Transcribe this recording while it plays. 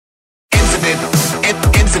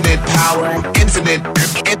infinite power, infinite power,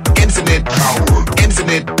 infinite power,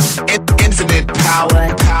 infinite power, infinite power,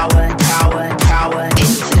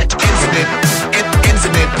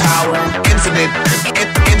 infinite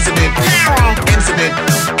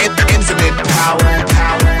power.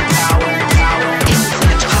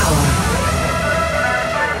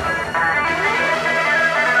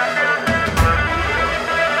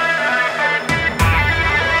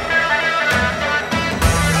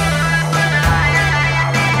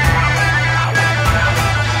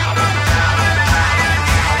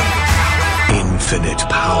 Infinite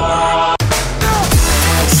power.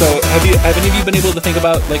 So, have any of you been able to think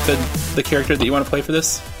about like the character that you want to play for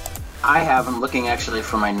this? I have. I'm looking actually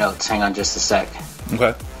for my notes. Hang on just a sec.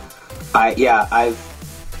 Okay. I've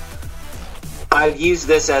used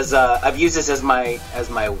this as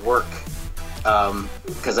my work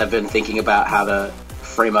because I've been thinking about how to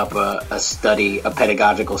frame up a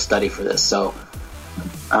pedagogical study for this. So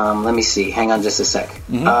let me see. Hang on just a sec.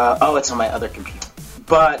 Mm-hmm. It's on my other computer.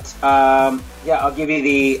 But I'll give you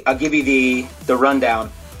the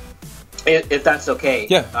rundown if that's okay.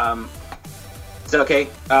 Yeah. Is that okay?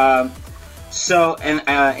 Andy,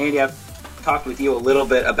 I've talked with you a little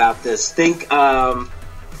bit about this. Think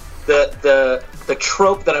the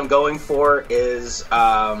trope that I'm going for is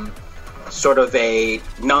sort of a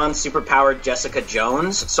non-superpowered Jessica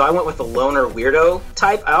Jones. So I went with the loner weirdo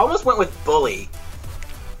type. I almost went with bully,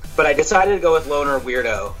 but I decided to go with loner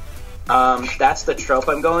weirdo. That's the trope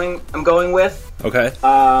I'm going with. Okay.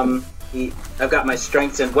 I've got my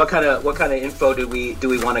strengths, and what kind of info do we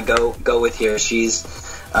want to go with here? She's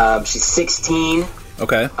 16.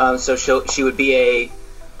 Okay. So she would be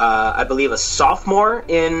I believe a sophomore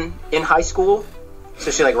in high school.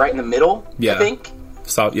 So she's like right in the middle. Yeah. I think.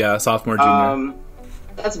 Sophomore, junior.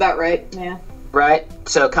 That's about right. Yeah. Right.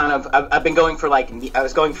 So kind of I've been going for I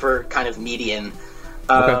was going for kind of median.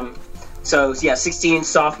 Okay. So yeah, 16,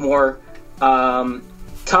 sophomore,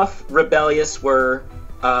 tough, rebellious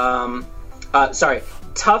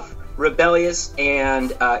tough, rebellious,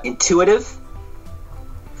 and intuitive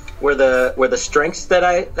were the strengths that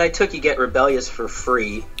I took. You get rebellious for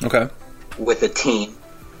free. Okay. With a team,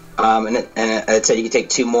 and it said you could take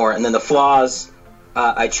 2 more, and then the flaws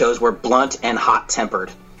I chose were blunt and hot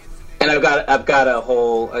tempered. And I wrote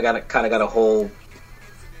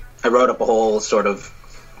up a whole sort of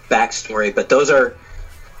backstory, but those are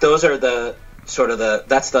the sort of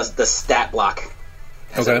that's the stat block,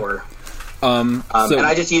 as it were. And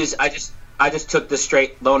I just took the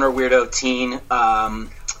straight loner weirdo teen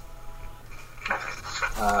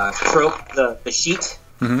trope, the sheet.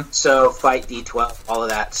 Mm-hmm. So fight D12, all of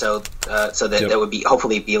that. So that would be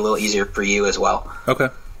hopefully be a little easier for you as well. Okay.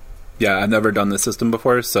 Yeah, I've never done this system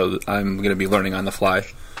before, so I'm going to be learning on the fly.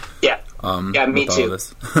 Yeah. Me too.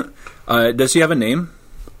 Does she have a name?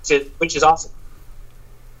 Which is awesome.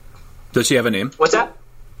 Does she have a name? What's that?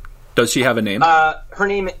 Does she have a name? Her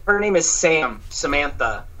name is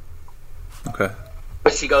Samantha. Okay.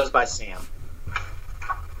 But she goes by Sam.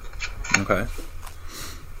 Okay.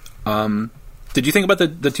 Did you think about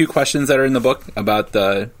the 2 questions that are in the book about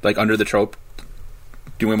the under the trope?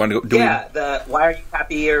 Do we want to go? Why are you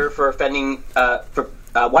happier for offending? Why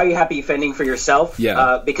are you happy fending for yourself?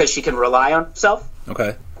 Yeah. Because she can rely on herself.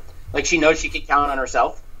 Okay. Like she knows she can count on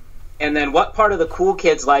herself. And then, what part of the cool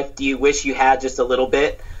kid's life do you wish you had just a little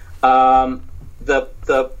bit? The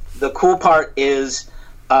cool part is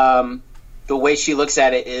the way she looks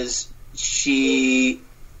at it is she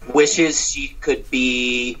wishes she could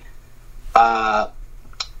be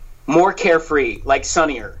more carefree, like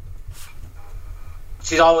sunnier.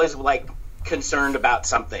 She's always concerned about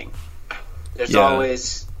something. There's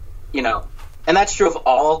always, and that's true of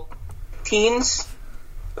all teens.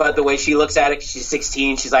 But the way she looks at it, she's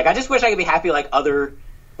 16. She's like, I just wish I could be happy like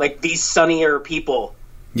these sunnier people.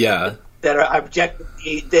 Yeah. That are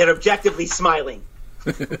objectively smiling.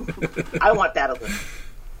 I want that a little.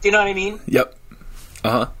 Do you know what I mean? Yep.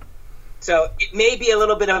 So it may be a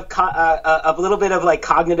little bit of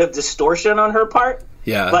cognitive distortion on her part.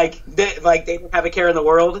 Yeah. They don't have a care in the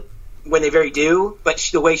world when they very do. But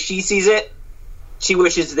the way she sees it, she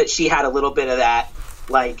wishes that she had a little bit of that,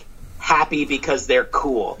 happy because they're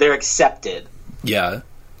cool, they're accepted. Yeah.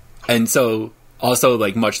 And so also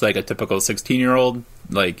much like a typical 16-year-old,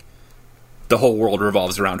 the whole world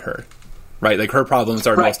revolves around her, right? Her problems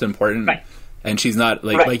are most important. Right. And she's not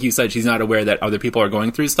like you said, she's not aware that other people are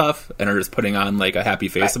going through stuff and are just putting on a happy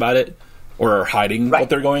face about it, or are hiding what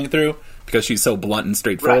they're going through because she's so blunt and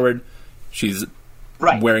straightforward. She's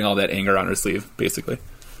wearing all that anger on her sleeve, basically.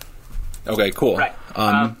 Okay, cool. Right.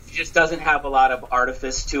 She just doesn't have a lot of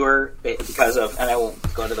artifice to her because of, and I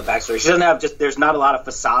won't go into the backstory. She doesn't have there's not a lot of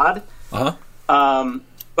facade.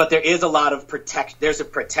 But there is a lot of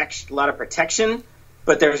lot of protection,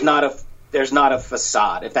 but there's not a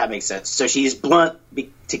facade, if that makes sense. So she's blunt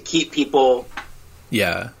to keep people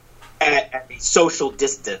at a social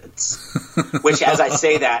distance. Which, as I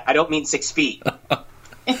say that, I don't mean 6 feet.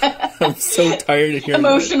 I'm so tired of hearing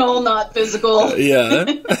Emotional, not physical. Yeah.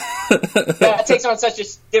 It takes on such a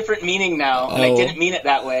different meaning now, and I didn't mean it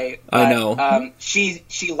that way. But, I know. She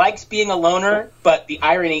likes being a loner, but the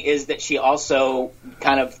irony is that she also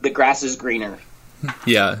kind of the grass is greener.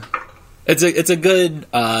 Yeah, it's a good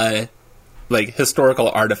historical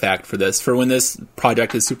artifact for this. For when this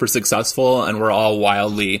project is super successful and we're all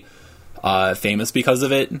wildly famous because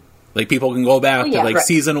of it. Like people can go back to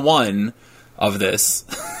season 1 of this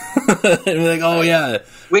and be like, oh yeah,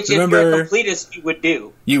 which remember, if you're a completist, you would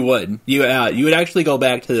do. You would. You would actually go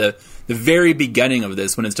back to the very beginning of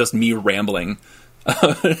this when it's just me rambling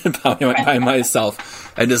by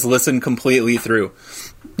myself and just listen completely through.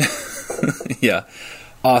 Yeah,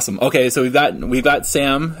 awesome. Okay, so we've got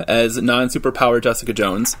Sam as non-superpowered Jessica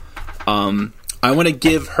Jones. I want to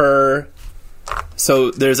give her.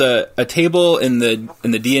 So there's a table in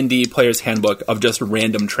the D&D Player's Handbook of just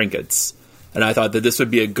random trinkets. And I thought that this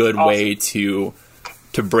would be a good way to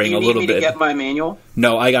bring a little bit. Do you need me to get my manual?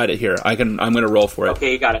 No, I got it here. I'm going to roll for it.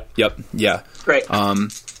 Okay, you got it. Yep. Yeah. Great.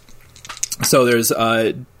 So there's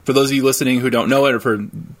for those of you listening who don't know it, or for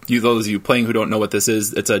those of you playing who don't know what this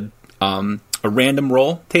is, it's a random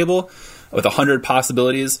roll table with 100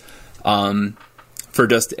 possibilities for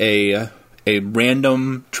just a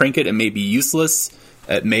random trinket. It may be useless.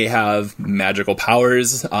 It may have magical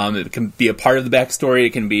powers. It can be a part of the backstory. It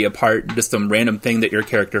can be just some random thing that your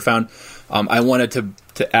character found. I wanted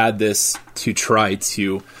to add this to try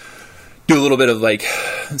to do a little bit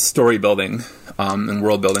of story building and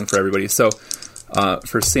world building for everybody. So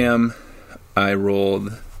for Sam, I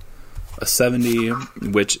rolled a 70,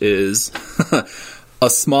 which is a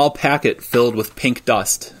small packet filled with pink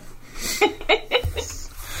dust.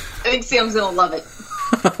 I think Sam's gonna love it.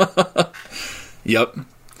 Yep.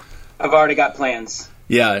 I've already got plans.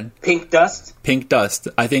 Yeah. Pink dust? Pink dust.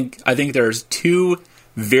 I think there's 2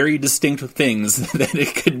 very distinct things that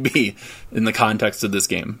it could be in the context of this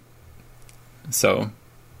game. So.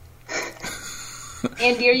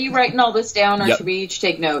 Andy, are you writing all this down, or Yep. should we each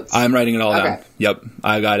take notes? I'm writing it all Okay. down. Yep.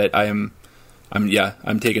 I got it. I'm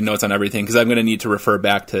taking notes on everything because I'm going to need to refer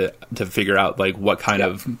back to figure out what kind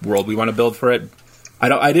of world we want to build for it.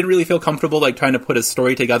 I didn't really feel comfortable trying to put a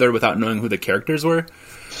story together without knowing who the characters were,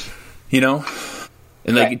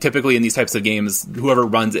 and typically in these types of games, whoever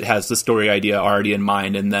runs it has the story idea already in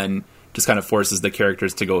mind and then just kind of forces the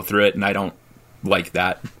characters to go through it. And I don't like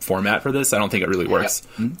that format for this. I don't think it really works.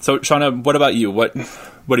 Yep. So Shauna, what about you? What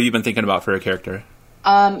have you been thinking about for a character?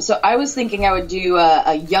 So I was thinking I would do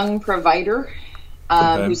a young provider,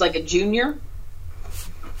 who's a junior.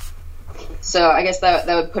 So I guess that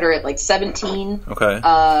would put her at 17. Okay.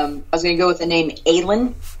 I was going to go with the name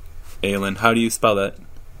Aelin. Aelin. How do you spell that?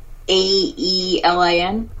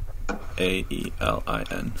 Aelin.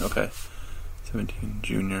 Aelin. Okay. 17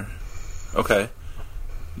 junior. Okay.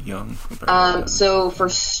 Young. So for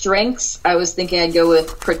strengths, I was thinking I'd go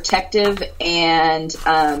with protective and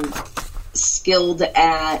skilled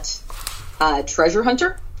at treasure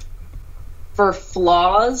hunter. For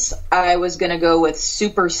flaws, I was going to go with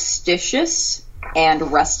superstitious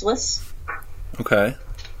and restless. Okay.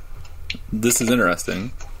 This is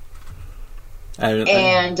interesting.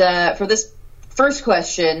 And for this first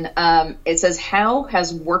question, it says, how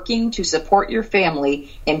has working to support your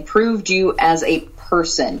family improved you as a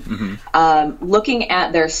person? Mm-hmm. Looking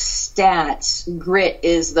at their stats, grit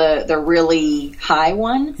is the really high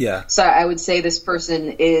one. Yeah. So I would say this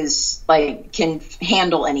person is can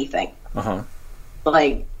handle anything. Uh-huh.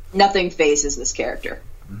 Nothing phases this character.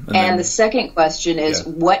 And the second question is,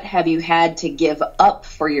 what have you had to give up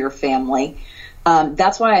for your family?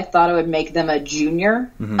 That's why I thought I would make them a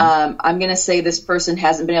junior. Mm-hmm. I'm going to say this person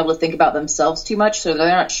hasn't been able to think about themselves too much, so they're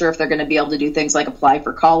not sure if they're going to be able to do things like apply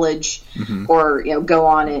for college or go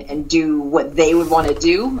on and do what they would want to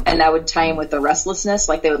do. And I would tie in with the restlessness,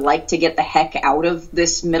 they would like to get the heck out of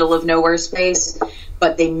this middle of nowhere space,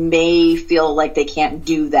 but they may feel like they can't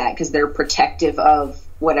do that because they're protective of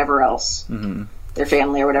whatever else, their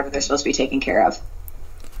family or whatever they're supposed to be taking care of.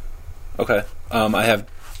 Okay. I have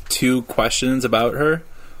 2 questions about her.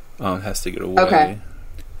 Has to get away. Okay.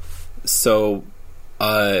 So,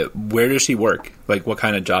 where does she work? What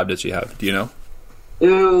kind of job does she have? Do you know?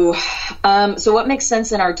 Ooh. So what makes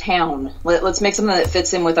sense in our town? Let's make something that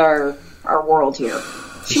fits in with our our world here.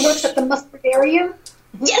 She works at the Mustardarium.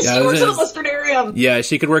 Yes, Yeah, she works it at the is. Mustardarium. Yeah,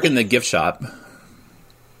 she could work in the gift shop.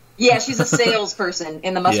 Yeah, she's a salesperson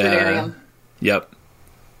in the Mustardarium. Yep.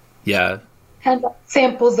 Yeah. Hand out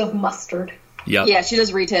samples of mustard. Yep. Yeah, she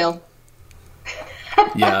does retail.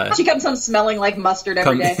 Yeah. She comes home smelling like mustard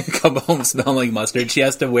every day. Come home smelling like mustard. She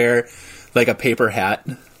has to wear like a paper hat.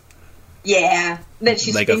 Yeah, that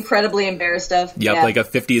she's Like incredibly embarrassed of. Yep, Yeah. like a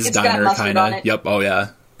 50s It's got diner mustard kind on of. it. Yep. Oh yeah.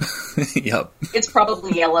 Yep. It's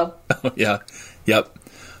probably yellow. Yeah. Yep.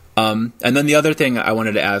 And then the other thing I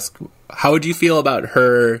wanted to ask, how would you feel about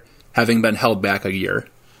her having been held back a year?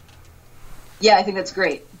 Yeah, I think that's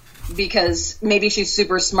great. Because maybe she's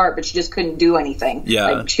super smart, but she just couldn't do anything. Yeah.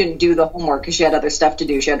 Like, she couldn't do the homework because she had other stuff to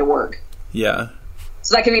do. She had to work. Yeah.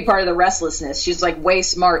 So that could be part of the restlessness. She's like way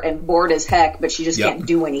smart and bored as heck, but she just Yep. can't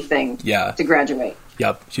do anything Yeah. to graduate.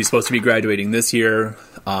 Yep. She's supposed to be graduating this year,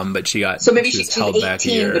 but she got So maybe she she's was held back a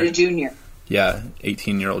 18, year. but a junior. Yeah,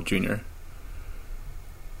 18-year-old junior.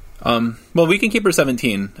 Well, we can keep her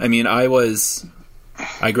 17. I mean, I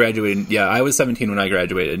graduated. Yeah, I was 17 when I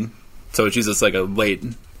graduated, so she's just like a late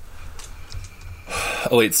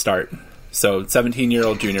start. So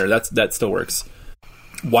 17-year-old junior. That still works.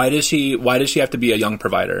 Why does she have to be a young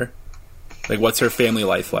provider? Like, what's her family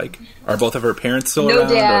life like? Are both of her parents still No around?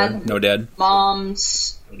 dad. Or no dad.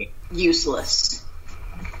 Mom's useless.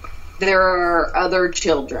 There are other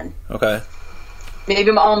children. Okay.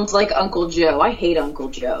 Maybe mom's like Uncle Joe. I hate Uncle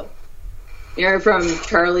Joe. You're from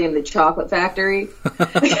Charlie and the Chocolate Factory?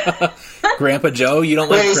 Grandpa Joe, you don't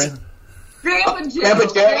like Where's- Grandpa Joe. Grandpa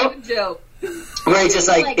Joe? Grandpa Joe. Where he's just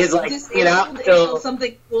like is like you know disabled so until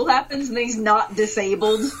something cool happens and he's not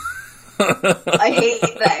disabled. I hate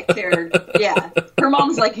that character. Yeah, her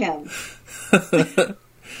mom's like him.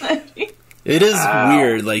 It is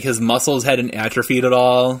weird. Like, his muscles hadn't atrophied at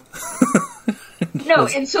all. No,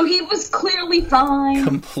 and so he was clearly fine.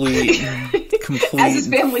 Complete As his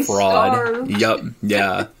family fraud. starved. Yep.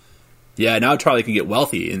 Yeah. Yeah. Now Charlie can get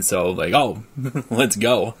wealthy, and so like, oh, let's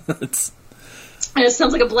go. And it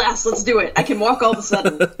sounds like a blast. Let's do it. I can walk all of a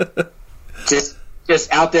sudden. just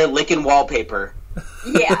out there licking wallpaper.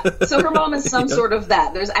 Yeah. So her mom is some sort of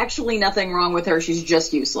that. There's actually nothing wrong with her. She's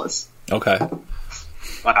just useless. Okay.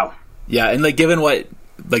 Wow. Yeah, and like, given what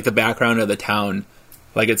like the background of the town,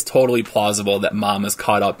 like, it's totally plausible that mom is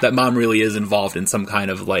caught up. That mom really is involved in some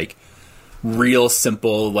kind of like real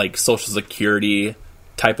simple like Social Security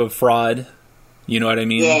type of fraud. You know what I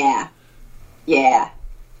mean? Yeah. Yeah.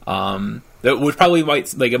 That would probably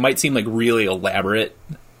it might seem like really elaborate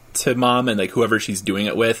to mom and like whoever she's doing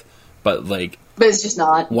it with, but like But it's just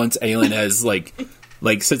not. once Aelin has like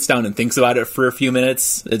sits down and thinks about it for a few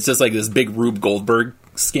minutes, it's just like this big Rube Goldberg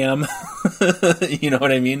scam. You know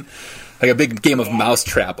what I mean? Like a big game of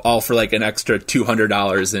Mousetrap, all for like an extra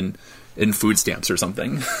 $200 in food stamps or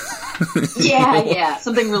something. Yeah, yeah.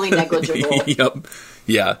 Something really negligible. Yep.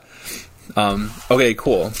 Yeah. Okay,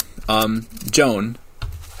 cool. Joan,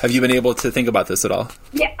 have you been able to think about this at all?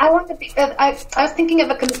 Yeah, I want to be. I was thinking of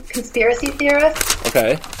a conspiracy theorist,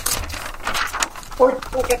 Okay. or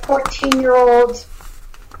like a 14-year-old.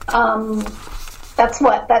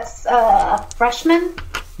 That's freshman.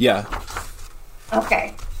 Yeah.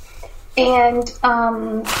 Okay, and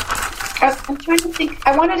I'm trying to think.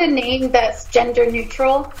 I wanted a name that's gender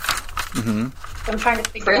neutral. Mm-hmm. So I'm trying to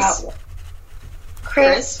figure Chris? out.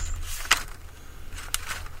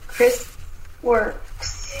 Chris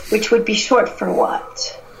works, which would be short for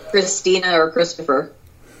what? Christina or Christopher.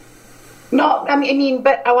 No, I mean,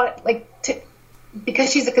 but I want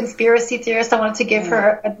because she's a conspiracy theorist. I wanted to give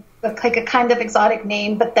her a kind of exotic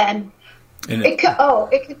name, but then it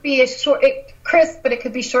could be Chris, but it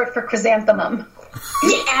could be short for chrysanthemum.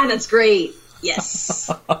 Yeah, that's great. Yes.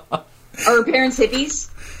 Are her parents hippies?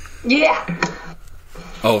 Yeah.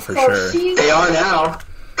 Oh, for So sure. They are now.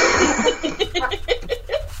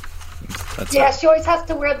 That's Yeah, she always has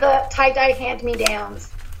to wear the tie-dye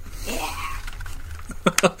hand-me-downs.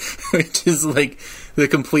 Which is like the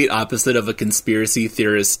complete opposite of a conspiracy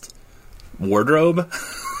theorist wardrobe.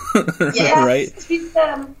 Yeah, Right? She's,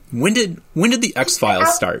 When did the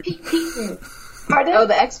X-Files start? Pardon? Oh,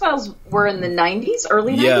 the X-Files were in the 90s?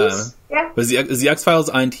 Early 90s? Yeah. Is the X-Files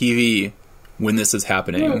on TV when this is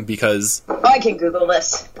happening? Because Oh, I can Google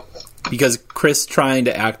this. Chris trying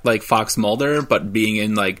to act like Fox Mulder but being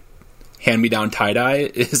in like hand-me-down tie-dye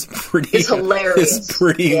is pretty It's hilarious. Is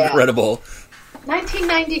pretty Yeah. incredible.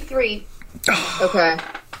 1993. Okay.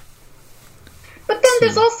 But then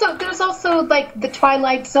there's also like the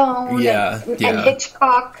Twilight Zone Yeah, and yeah.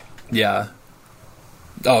 Hitchcock, Yeah.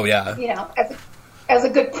 Oh yeah. you know, as a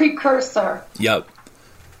good precursor. Yep.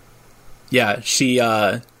 Yeah, she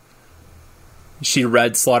she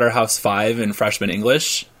read Slaughterhouse-Five in freshman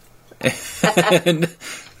English, and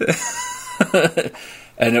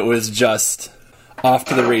and it was just off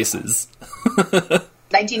to the races.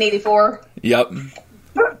 1984. Yep.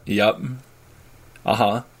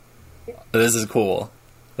 This is cool.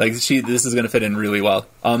 Like this is going to fit in really well.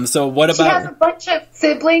 So what about? She has a bunch of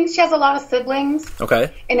siblings. She has a lot of siblings.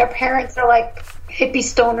 Okay. And her parents are like hippie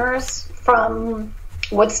stoners from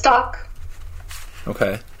Woodstock.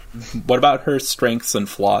 Okay. What about her strengths and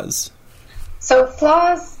flaws? So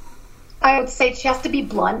flaws, I would say she has to be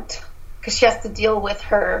blunt because she has to deal with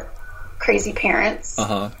her crazy parents.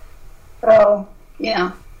 So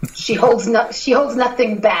she holds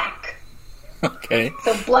nothing back. Okay.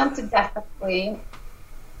 So blunt, definitely.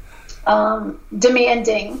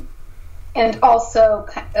 Demanding, and also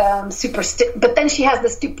but then she has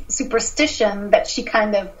this superstition that she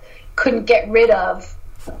kind of couldn't get rid of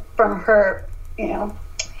from her,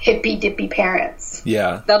 hippy dippy parents.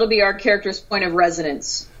 Yeah, that'll be our character's point of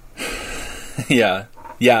resonance. Yeah.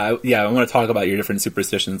 I want to talk about your different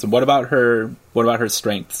superstitions. What about her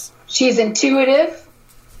strengths? She's intuitive.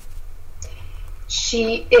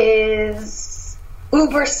 She is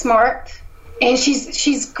uber smart. And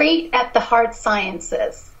she's great at the hard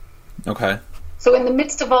sciences. Okay. So in the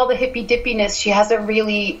midst of all the hippy dippiness, she has a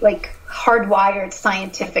really hardwired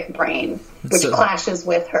scientific brain, which clashes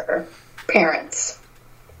with her parents.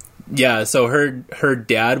 Yeah. So her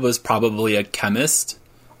dad was probably a chemist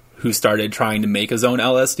who started trying to make his own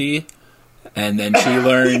LSD, and then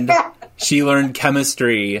she learned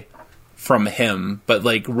chemistry from him. But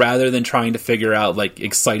rather than trying to figure out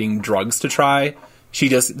exciting drugs to try.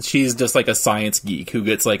 She's just like a science geek who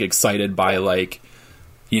gets excited by I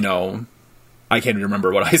can't even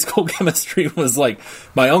remember what high school chemistry was like.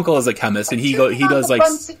 My uncle is a chemist and he does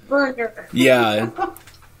Bunsen burner. Yeah.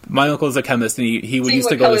 My uncle is a chemist and he used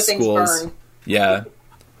to go to schools. Yeah.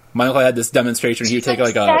 My uncle had this demonstration. He would take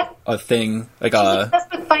a thing She's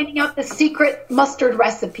obsessed with finding out the secret mustard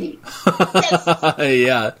recipe.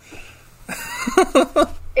 Yeah.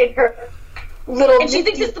 In her little, and she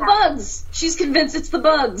thinks it's the bugs. She's convinced it's the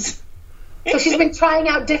bugs. So she's been trying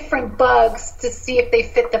out different bugs to see if they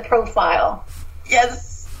fit the profile.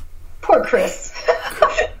 Yes. Poor Chris.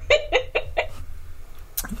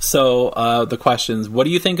 So the questions: what do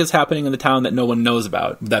you think is happening in the town that no one knows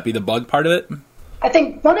about? Would that be the bug part of it? I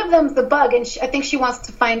think one of them's the bug, and I think she wants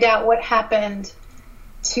to find out what happened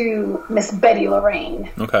to Miss Betty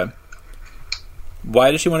Lorraine. Okay.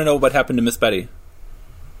 Why does she want to know what happened to Miss Betty?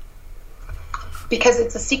 Because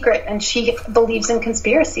it's a secret, and she believes in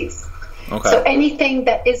conspiracies. Okay. So anything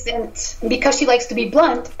that isn't, because she likes to be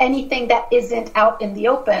blunt, anything that isn't out in the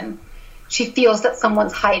open, she feels that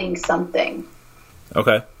someone's hiding something.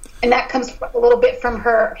 Okay. And that comes a little bit from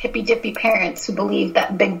her hippy-dippy parents who believe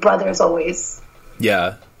that Big Brother's always...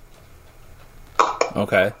 Yeah.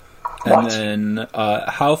 Okay. And then,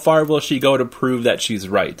 how far will she go to prove that she's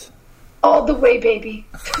right? All the way, baby.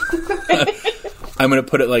 I'm going to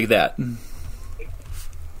put it like that.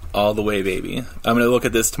 All the way, baby. I'm going to look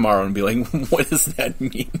at this tomorrow and be like, what does that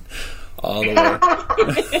mean? All the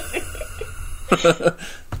way.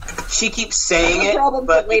 She keeps saying it,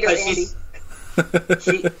 but later,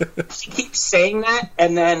 she keeps saying that,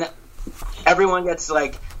 and then everyone gets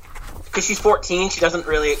because she's 14, she doesn't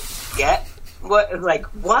really get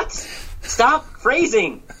what? Stop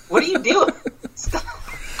phrasing. What are you doing? Stop.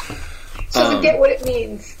 She doesn't get what it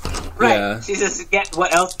means. Right. Yeah. She just get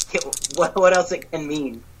what else it can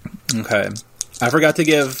mean. Okay. I forgot to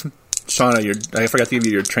give Shauna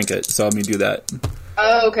your trinket, so let me do that.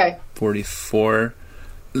 Oh, okay. 44.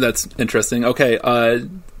 That's interesting. Okay,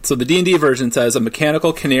 so the D&D version says a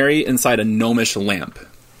mechanical canary inside a gnomish lamp.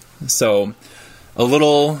 So a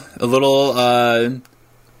little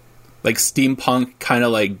steampunk kind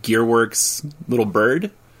of Gearworks little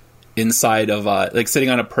bird inside of sitting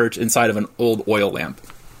on a perch inside of an old oil lamp.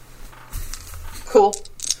 Cool.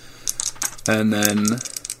 And then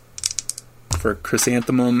for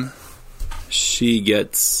Chrysanthemum, she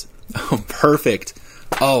gets perfect.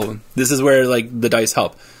 Oh, this is where the dice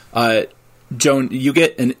help. Joan, you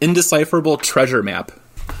get an indecipherable treasure map.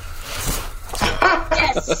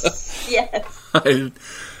 Yes. Yes.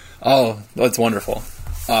 Oh, that's wonderful.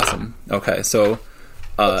 Awesome. Okay, so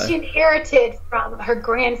she inherited from her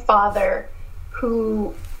grandfather,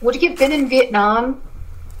 who would he have been in Vietnam?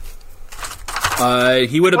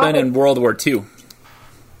 He would have been in World War II.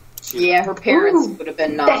 Yeah, her parents would have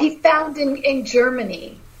been that he found in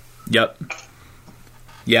Germany. Yep.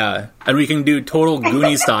 Yeah, and we can do total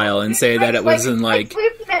Goonie style and say that it was in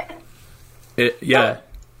yeah.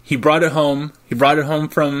 He brought it home. He brought it home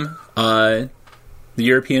from the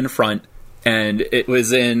European front, and it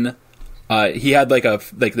was in. He had like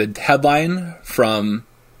the headline from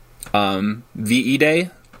VE Day,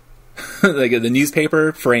 like the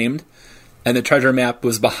newspaper framed, and the treasure map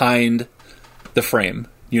was behind the frame.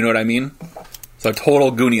 You know what I mean? So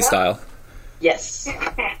total Goonie style. Yes.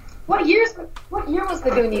 What year was the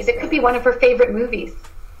Goonies? It could be one of her favorite movies.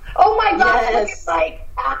 Oh my God! Yes. Look, it's like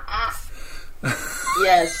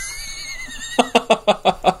Yes.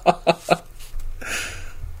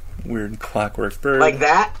 Weird clockwork bird. Like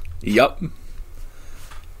that? Yep.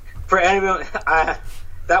 For anyone,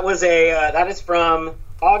 that is from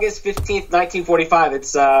August 15th, 1945.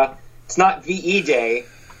 It's not VE Day,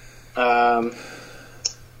 but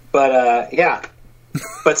yeah,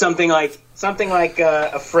 but something like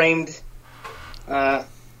a framed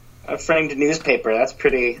newspaper. That's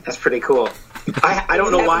pretty cool. I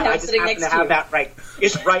don't know why. I just happen to have that right.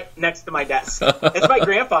 It's right next to my desk. It's my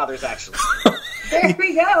grandfather's, actually. there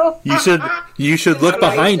we go. You should look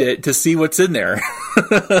behind it to see what's in there.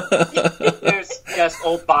 There's just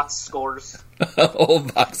old box scores.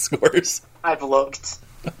 Old box scores. I've looked.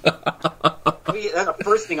 That's the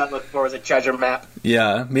first thing I looked for was a treasure map.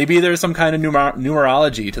 Yeah, maybe there's some kind of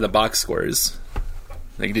numerology to the box scores.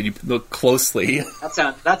 Like, did you look closely?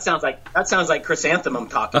 That sounds like Chrysanthemum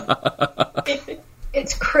talking.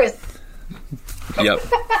 It's Chris. Yep.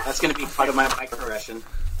 That's going to be part of my microaggression.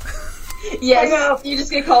 Yes, you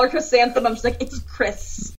just gonna call her Chrysanthemum. She's like, it's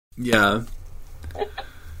Chris. Yeah.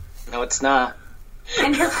 No, it's not.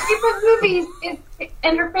 And her favorite movie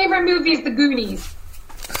is The Goonies.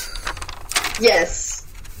 Yes.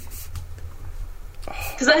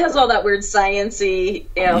 Because that has all that weird science-y,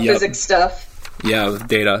 Yep. physics stuff. Yeah, with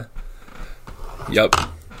data. Yep.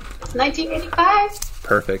 It's 1985.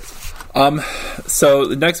 Perfect. So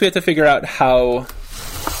next we have to figure out how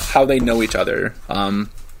they know each other.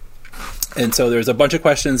 And so there's a bunch of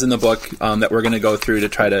questions in the book that we're going to go through to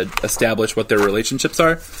try to establish what their relationships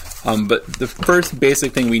are. But the first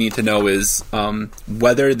basic thing we need to know is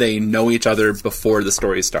whether they know each other before the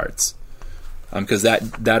story starts. Because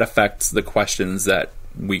that affects the questions that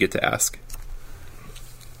we get to ask.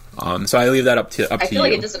 So I leave that up to you. I feel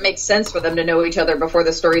like it doesn't make sense for them to know each other before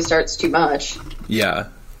the story starts too much. Yeah.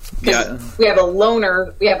 We have a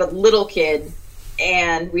loner, we have a little kid,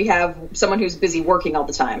 and we have someone who's busy working all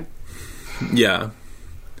the time. Yeah.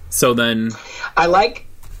 So then I like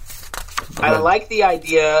the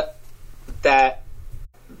idea that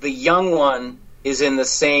the young one is in the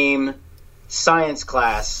same science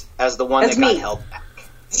class as the one that got held back.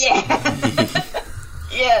 Yeah.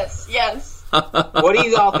 Yes. What do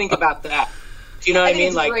you all think about that? Do you know what I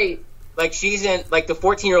mean? It's great. Like she's in, like the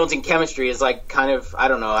 14-year-old's in chemistry is like kind of, I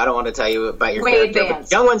don't know, I don't want to tell you about your way character, advanced. but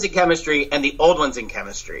the young one's in chemistry and the old one's in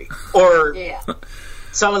chemistry. Or Yeah. one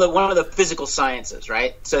of the physical sciences,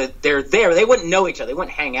 right? So they're there. They wouldn't know each other. They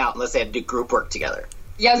wouldn't hang out unless they had to do group work together.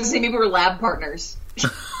 Yeah, I was gonna say maybe we're lab partners.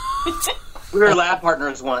 We were lab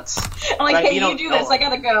partners once. I'm like, Right, hey, you you don't do know this, I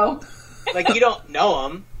gotta go. Like, you don't know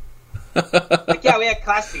them. Like, yeah, we had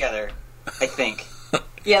class together, I think.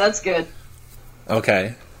 Yeah, that's good.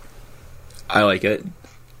 okay. I like it.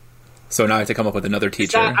 So now I have to come up with another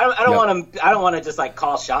teacher. I don't want to just like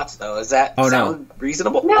call shots though. Is that sound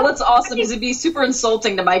reasonable? No, that's awesome because it'd be super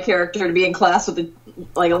insulting to my character to be in class with a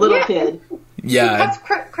little kid. Yeah. Because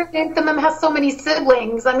Chrysanthemum has so many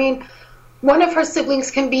siblings. I mean, one of her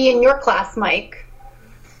siblings can be in your class, Mike.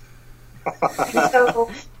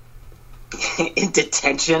 So In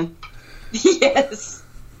detention. Yes.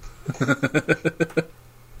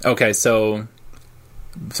 Okay, so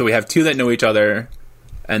we have two that know each other,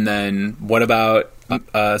 and then what about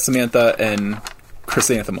Samantha and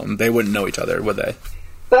Chrysanthemum? They wouldn't know each other, would they?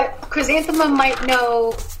 but Chrysanthemum might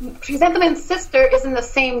know. Chrysanthemum's sister is in the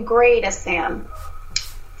same grade as Sam,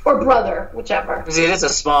 or brother, whichever. See, it is a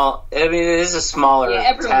smaller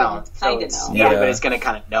town. Kind of know. Yeah. Everybody's going to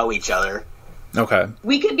kind of know each other. Okay.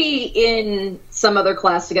 We could be in some other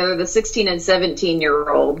class together, the 16 and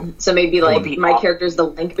 17-year-old. So maybe like my character's the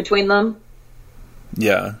link between them.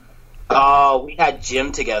 Yeah. Oh, we had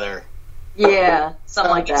gym together. Yeah,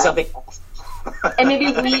 something like that. Something. And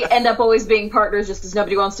maybe we end up always being partners just because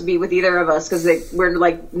nobody wants to be with either of us because we're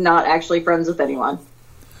like not actually friends with anyone.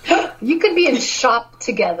 You could be in shop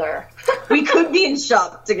together. We could be in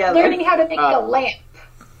shop together. Learning how to make a lamp.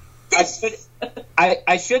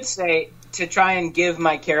 I should say, to try and give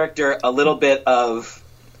my character a little bit of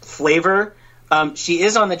flavor, she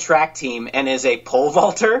is on the track team and is a pole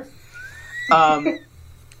vaulter. And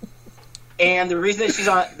the reason that she's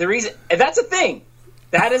on that's a thing.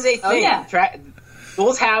 That is a thing. Oh, yeah.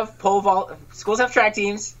 Schools have pole vault. Schools have track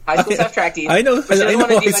teams. High schools have track teams. I know. But she doesn't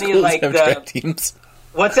want to do any of like track teams.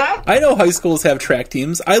 What's that? I know high schools have track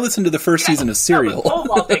teams. I listened to the first season of Serial. Pole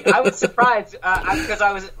vaulting. I was surprised because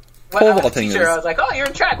I was a teacher. I was like, "Oh, you're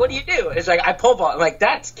in track. What do you do?" It's like I pole vault. I'm like,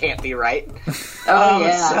 that can't be right.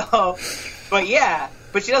 But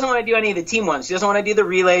she doesn't want to do any of the team ones. She doesn't want to do the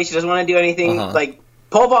relay. She doesn't want to do anything like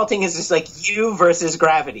pole vaulting is just like you versus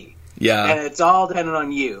gravity. Yeah, and it's all dependent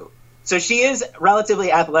on you. So she is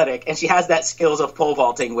relatively athletic, and she has that skills of pole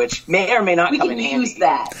vaulting, which may or may not come in handy. We can use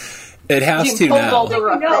that. It has to now.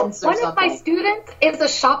 One of my students is a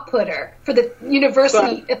shot putter for the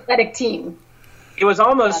university athletic team. It was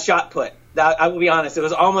almost shot put. I will be honest. It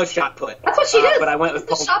was almost shot put. That's what she is. But I went with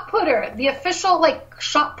the shot putter, the official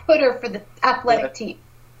shot putter for the athletic team.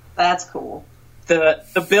 That's cool.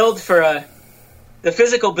 The build for the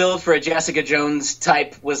physical build for a Jessica Jones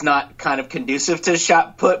type was not kind of conducive to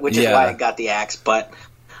shot put, which is why I got the axe. But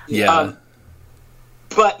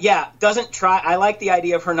doesn't try. I like the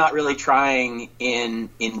idea of her not really trying in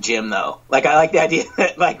gym though. Like I like the idea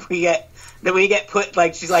that we get put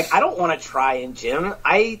she's like, I don't want to try in gym.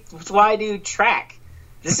 That's why I do track.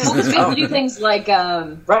 This is we have to do things like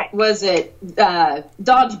was it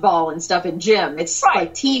dodgeball and stuff in gym. It's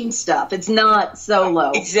like team stuff. It's not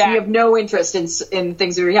solo. Exactly. You have no interest in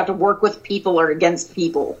things where you have to work with people or against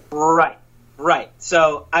people. Right.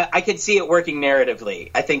 So I could see it working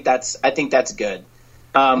narratively. I think that's good.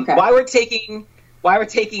 Why we're taking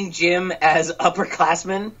gym as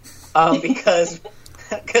upperclassmen? Because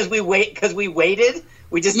we waited.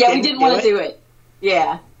 We just we didn't want to do it.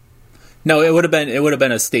 Yeah. No, it would have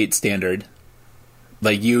been a state standard.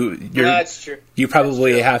 Like that's true. You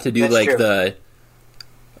probably have to do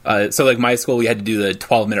so my school we had to do the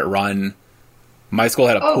 12-minute run. My school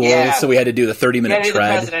had a pool, so we had to do the 30-minute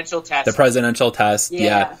tread. The presidential test.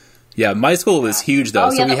 Yeah. My school was huge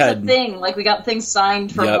though, so we had the thing. We got things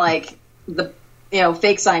signed from the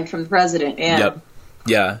fake signed from the president. Yeah. Yep.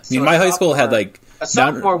 Yeah. I mean, my high school had a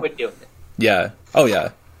sophomore would do it. Yeah. Oh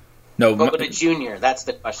yeah. No. But with a junior, that's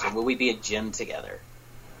the question. Will we be at gym together?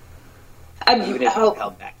 Even if we're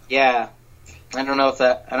held back. Yeah. I don't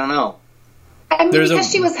know. I mean, because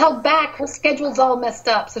she was held back, her schedule's all messed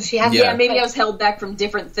up, so she has. Yeah, maybe I was held back from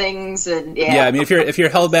different things, and yeah. I mean, if you're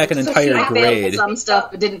held back an entire grade, failed some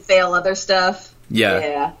stuff but didn't fail other stuff.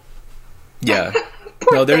 Yeah.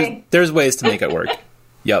 No, there's ways to make it work.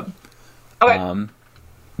 Yep. Okay.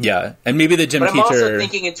 Yeah, and maybe the gym teacher. I'm also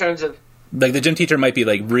thinking in terms of the gym teacher might be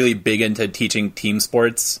really big into teaching team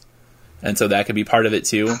sports, and so that could be part of it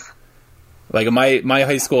too. My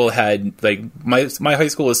high school had my high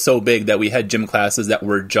school was so big that we had gym classes that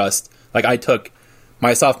were just I took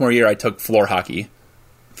my sophomore year I took floor hockey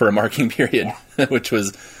for a marking period, which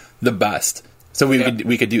was the best. So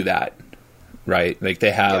we could do that, right?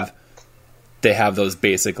 They have those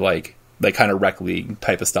basic kind of rec league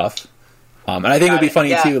type of stuff. And I think it would be funny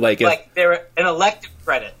too, if they're an elective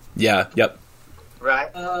credit. Yeah. Yep. Right.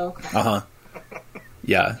 Oh. Okay.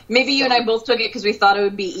 Yeah. Maybe you and I both took it because we thought it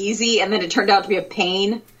would be easy, and then it turned out to be a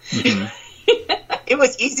pain. Mm-hmm. It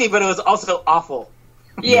was easy, but it was also awful.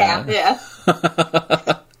 Yeah.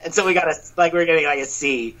 And so we got we're getting a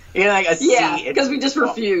C. A C. Yeah, because we just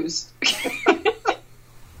refused.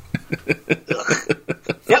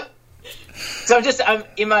 Yep. So I'm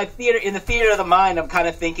in the theater of the mind. I'm kind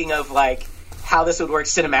of thinking of how this would work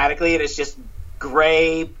cinematically, and it's just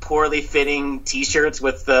gray, poorly fitting T-shirts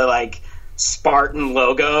with the Spartan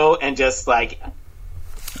logo, and just both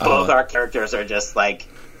our characters are just the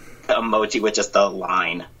emoji with just the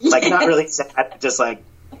line, not really sad, just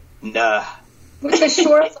nah. With the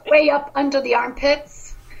shorts way up under the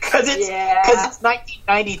armpits. Because it's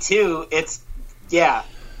 1992. It's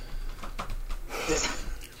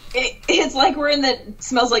It's like we're in the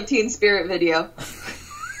Smells Like Teen Spirit video.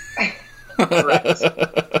 Correct.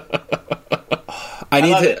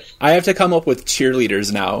 I have to come up with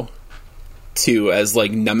cheerleaders now, too, as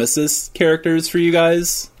nemesis characters for you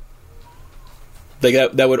guys.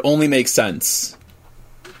 That would only make sense.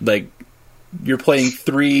 You're playing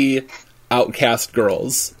 3 outcast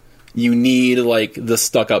girls. You need the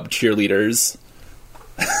stuck-up cheerleaders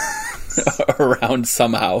around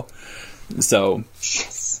somehow. So.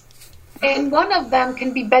 And one of them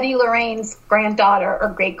can be Betty Lorraine's granddaughter or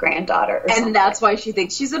great-granddaughter. And that's why she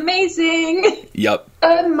thinks she's amazing. Yep.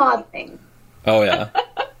 Modeling. Oh, yeah.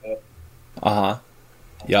 Uh-huh.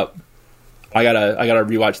 Yep. I gotta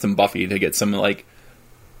rewatch some Buffy to get some,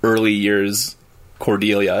 early years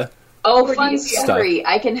Cordelia. Oh, fun story.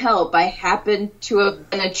 I can help. I happen to have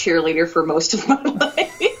been a cheerleader for most of my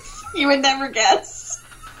life. You would never guess.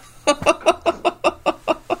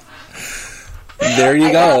 There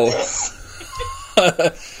you go.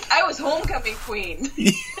 I was homecoming queen.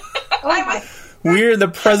 We're in the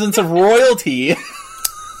presence of royalty.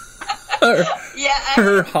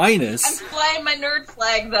 Her Highness. I'm flying my nerd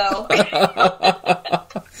flag, though.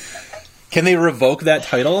 Can they revoke that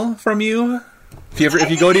title from you? If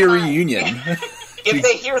you go to your reunion. If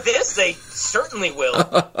they hear this, they certainly will.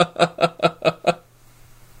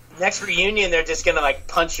 Next reunion, they're just gonna like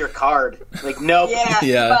punch your card. Like, nope.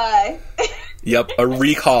 Yeah. Bye. Yep, a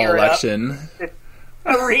recall election.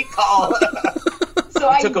 A recall. So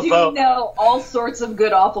I do know all sorts of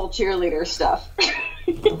good awful cheerleader stuff.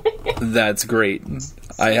 That's great.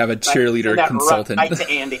 I have a cheerleader consultant. Right to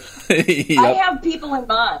Andy. Yep. I have people in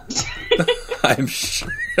mind. I'm sure.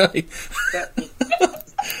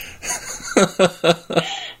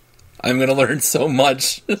 I'm going to learn so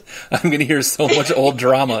much. I'm going to hear so much old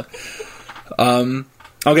drama.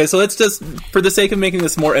 Okay, so let's just, for the sake of making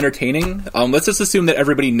this more entertaining, let's just assume that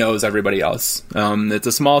everybody knows everybody else. It's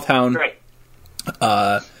a small town. Right.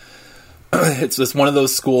 It's just one of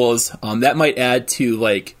those schools. That might add to,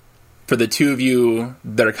 like, for the two of you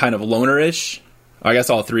that are kind of lonerish, I guess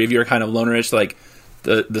all three of you are kind of lonerish, like,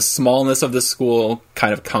 the smallness of the school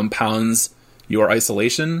kind of compounds your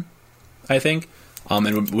isolation, I think,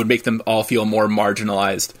 and would make them all feel more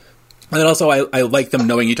marginalized. And then also, I like them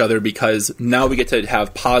knowing each other because now we get to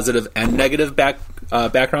have positive and negative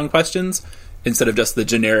background questions instead of just the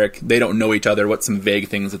generic, they don't know each other, what's some vague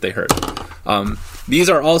things that they heard. These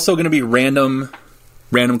are also going to be random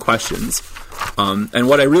questions. And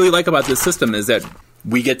what I really like about this system is that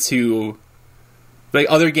we get to, like,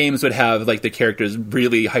 other games would have, like, the characters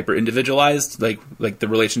really hyper individualized, like the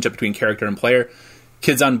relationship between character and player.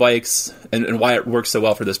 Kids on Bikes, and why it works so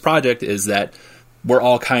well for this project is that we're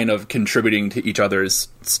all kind of contributing to each other's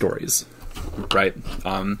stories, right?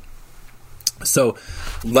 So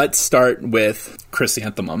let's start with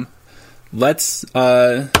Chrysanthemum.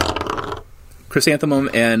 Chrysanthemum,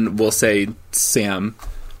 and we'll say Sam.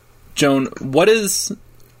 Joan, what is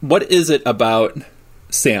it about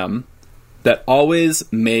Sam that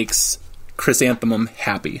always makes Chrysanthemum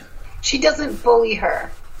happy? She doesn't bully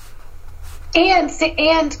her. And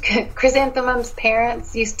Chrysanthemum's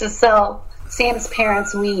parents used to sell Sam's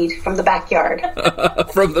parents weed from the backyard.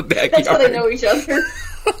 From the backyard. That's how they know each other.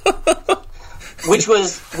 which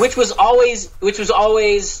always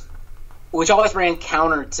ran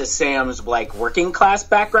counter to Sam's, like, working class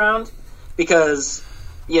background, because,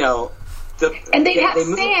 you know, and they'd have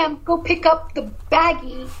Sam go pick up the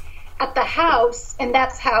baggie at the house, and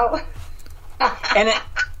that's how. and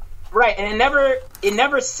it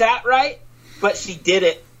never sat right, but she did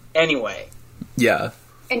it anyway. Yeah.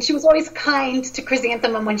 And she was always kind to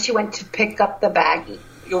Chrysanthemum when she went to pick up the baggie.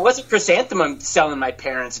 It wasn't Chrysanthemum selling my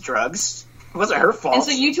parents drugs. It wasn't her fault. And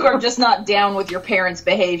so you two are just not down with your parents'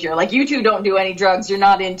 behavior. Like, you two don't do any drugs. You're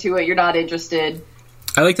not into it. You're not interested.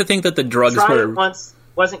 I like to think that the drugs were... once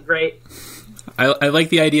wasn't great. I like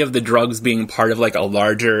the idea of the drugs being part of, like, a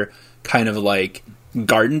larger kind of, like,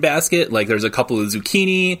 garden basket. Like, there's a couple of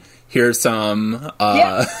zucchini. Here's some...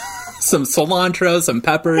 some cilantro, some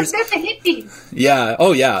peppers. They're the hippies. Yeah.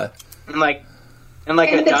 Oh, yeah. And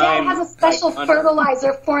the dad has a special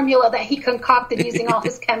fertilizer formula that he concocted using all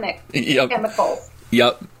his chemicals.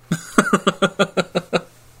 Yep.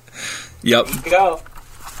 Yep. Go.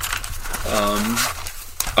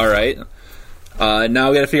 All right. Now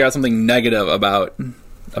we got to figure out something negative about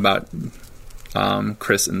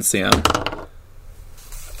Chris and Sam.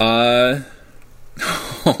 Oh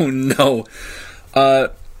no.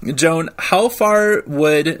 Joan, how far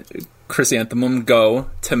would Chrysanthemum go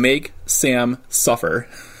to make Sam suffer?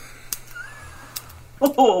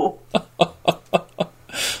 Oh.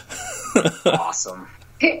 Awesome.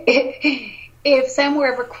 If Sam were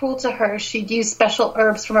ever cruel to her, she'd use special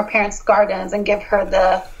herbs from her parents' gardens and give her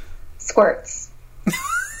the squirts.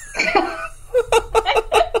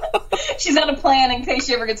 She's got a plan in case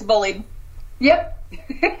she ever gets bullied. Yep.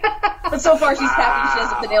 But so far she's happy she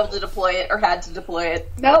hasn't been able to deploy it or had to deploy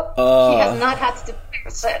it. Nope. She has not had to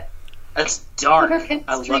deploy it. That's dark.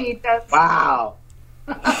 Wow.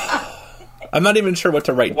 I'm not even sure what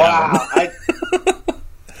to write down.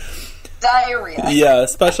 Diarrhea. Yeah,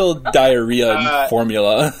 special diarrhea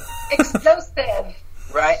formula. Explosive.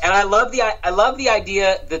 Right, and I love the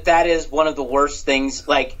idea that is one of the worst things,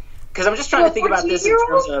 like, because I'm just trying to think about this in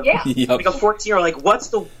terms of like a 14-year-old, like, what's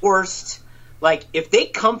the worst, like, if they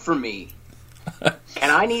come for me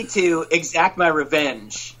and I need to exact my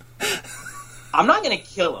revenge, I'm not going to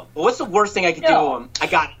kill them, but what's the worst thing I can do to them? I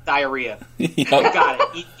got it, diarrhea. Yep. I got it,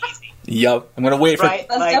 easy. Yep, I'm going to wait for... Right?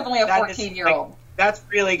 That's definitely a 14-year-old. That's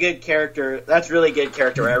really good character. That's really good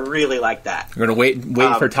character. I really like that. We're going to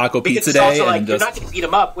wait for Taco Pizza Day. Also, like, and you're not going to beat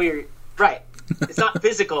them up. Right. It's not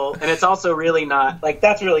physical, and it's also really not like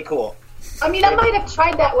that's really cool. I mean, I might have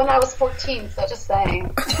tried that when I was 14. So just saying.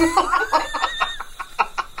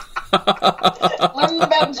 Learning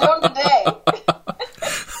about Joan today.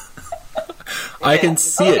 I can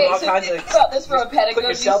see Okay, it. so think about this from a pedagogy Put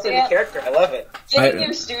yourself in the stance. character. I love it. Getting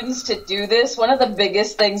your students to do this, one of the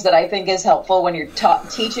biggest things that I think is helpful when you're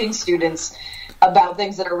teaching students about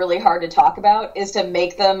things that are really hard to talk about is to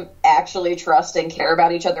make them actually trust and care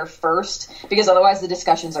about each other first, because otherwise the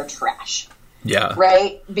discussions are trash. Yeah.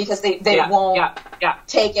 Right? Because they won't yeah.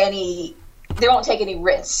 take any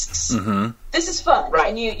risks. Mm-hmm. This is fun. Right.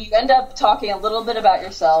 And you end up talking a little bit about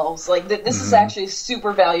yourselves. Like, this is actually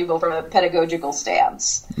super valuable from a pedagogical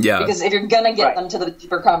stance. Yeah. Because if you're going to get them to the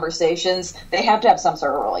deeper conversations, they have to have some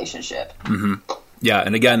sort of relationship. Mm-hmm. Yeah,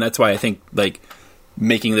 and again, that's why I think, like,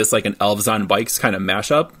 making this like an Elves on Bikes kind of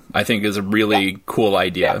mashup, I think is a really cool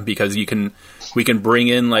idea, because we can bring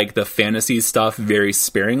in, like, the fantasy stuff very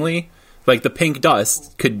sparingly. Like, the pink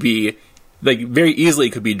dust could be... like, very easily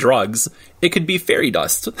could be drugs. It could be fairy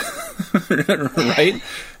dust, right?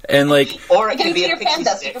 And like, Or It can be your fan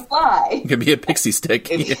dust. You can fly. it could be a pixie stick,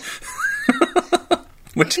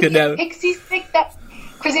 which could have. Pixie stick that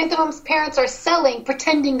Chrysanthemum's parents are selling,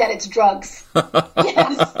 pretending that it's drugs.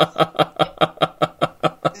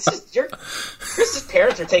 Chris's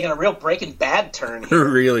parents are taking a real Breaking Bad turn here,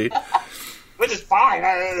 Really, which is fine.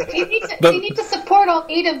 They need to support all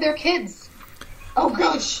 8 of their kids. Oh,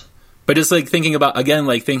 gosh. but just like thinking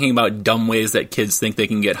about dumb ways that kids think they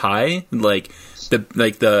can get high, like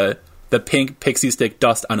the pink pixie stick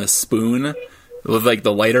dust on a spoon with like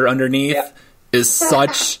the lighter underneath is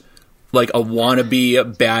such like a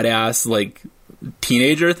wannabe badass like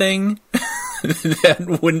teenager thing.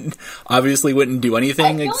 That wouldn't do anything.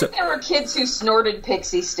 I feel like there were kids who snorted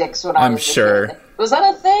pixie sticks when I I'm was a sure. kid. Was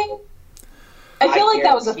that a thing? I feel like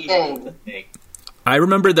that was a thing. I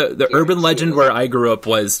remember the urban legend where I grew up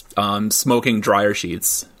was smoking dryer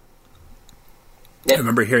sheets. I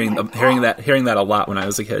remember hearing that a lot when I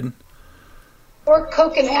was a kid. Or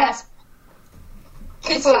Coke and ass.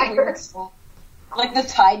 Kids are weird stuff. Like the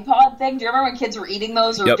Tide Pod thing. Do you remember when kids were eating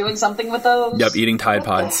those or doing something with those? Yep, eating Tide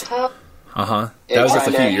Pods. That was just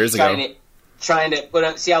a few years ago. Trying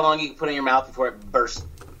to see how long you can put in your mouth before it bursts.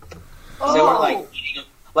 Oh. So they weren't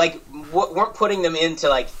weren't putting them in to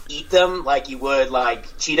like eat them like you would like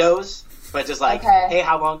Cheetos, but just like, hey,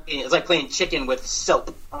 how long? It's like playing chicken with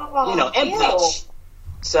soap, and bleach.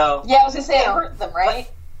 So yeah, I was gonna say it hurt them, right?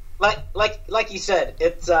 Like you said,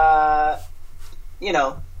 it's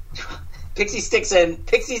pixie sticks and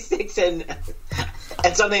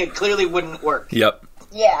something that clearly wouldn't work. Yep.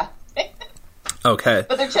 Yeah. Okay.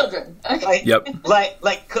 But they're children.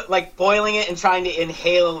 Like boiling it and trying to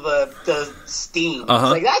inhale the steam. It's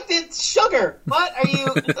like, that's sugar. What are you?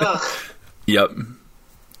 Ugh. Yep.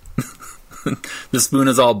 The spoon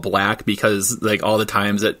is all black because like all the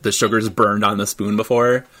times that the sugar's burned on the spoon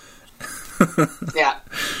before. Yeah.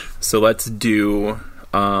 So let's do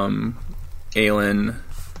Aelin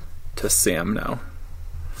to Sam now.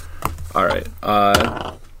 All right.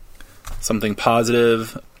 Something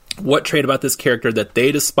positive. What trait about this character that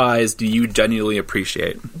they despise do you genuinely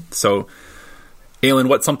appreciate? So, Aelin,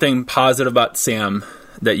 what's something positive about Sam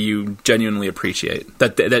that you genuinely appreciate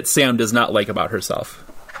that Sam does not like about herself?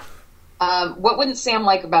 What wouldn't Sam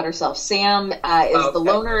like about herself? Sam is the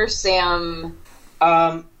loner. Sam.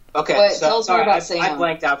 Okay. Tell us more about Sam. I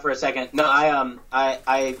blanked out for a second. No,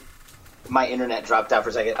 I my internet dropped out for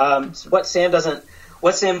a second. What Sam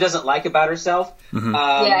doesn't like about herself. Mm-hmm.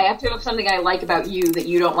 I have to have something I like about you that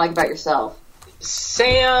you don't like about yourself.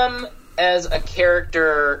 Sam, as a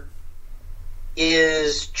character,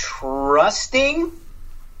 is trusting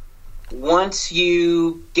once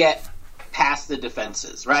you get past the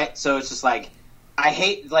defenses, right? So it's just like, I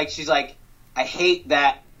hate that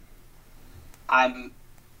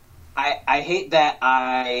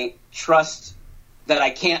I trust that I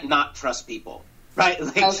can't not trust people, right?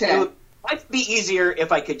 Like, okay. It might be easier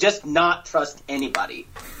if I could just not trust anybody.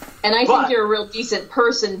 And I think you're a real decent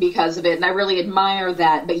person because of it, and I really admire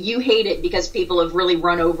that, but you hate it because people have really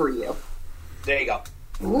run over you. There you go.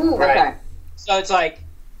 Ooh, right. Okay. So it's like,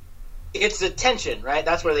 it's the tension, right?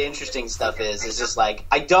 That's where the interesting stuff is. It's just like,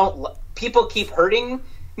 people keep hurting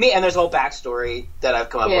me, and there's a whole backstory that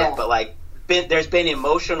I've come up with, but like, there's been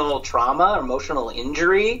emotional trauma, emotional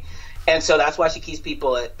injury, and so that's why she keeps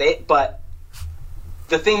people at bay. But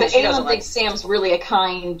the thing that she doesn't like, thinks Sam's really a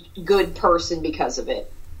kind, good person because of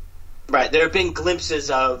it. Right. There have been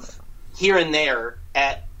glimpses of here and there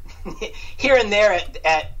at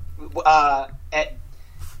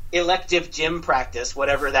elective gym practice,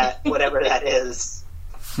 whatever that is.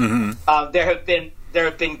 Mm-hmm. There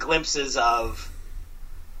have been glimpses of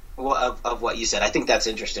what you said. I think that's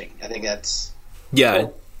interesting. I think that's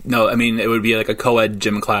cool. No, I mean, it would be like a co-ed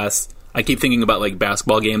gym class. I keep thinking about like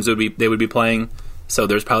basketball games they would be playing. So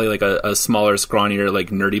there's probably like a smaller, scrawnier, like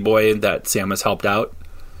nerdy boy that Sam has helped out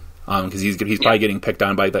because he's probably getting picked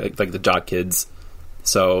on by the jock kids.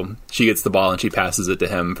 So she gets the ball and she passes it to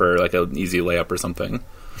him for like an easy layup or something.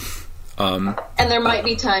 And there might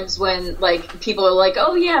be times when like people are like,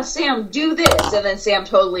 "Oh yeah, Sam, do this," and then Sam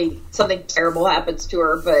something terrible happens to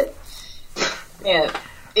her. But yeah,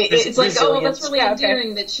 it's like, oh, well, that's really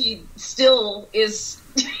endearing that she still is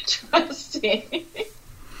trusting.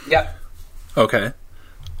 Yep. Okay.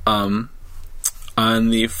 On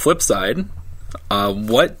the flip side,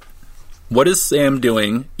 what is Sam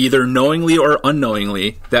doing, either knowingly or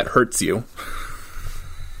unknowingly, that hurts you?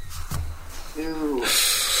 Ooh.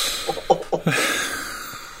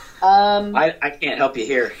 I can't help you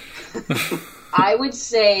here. I would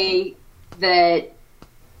say that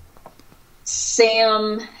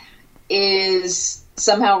Sam is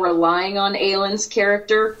somehow relying on Aylin's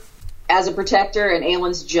character as a protector, and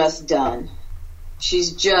Aylin's just done.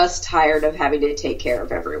 She's just tired of having to take care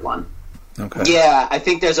of everyone. Okay. Yeah, I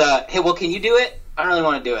think there's hey, well, can you do it? I don't really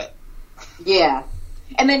want to do it. Yeah.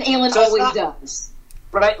 And then Aylin always does.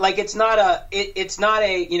 Right? Like, it's not a,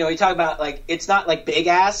 you know, you talk about, like, it's not like big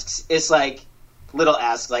asks, it's like little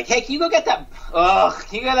asks. Like, hey, can you go get that,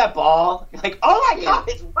 can you get that ball? You're like, oh my God,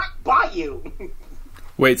 it's right by you.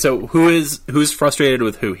 Wait, so who's frustrated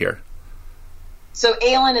with who here? So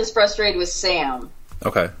Aylin is frustrated with Sam.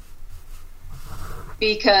 Okay.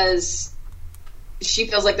 Because she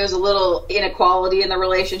feels like there's a little inequality in the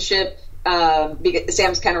relationship. Because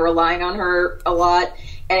Sam's kind of relying on her a lot,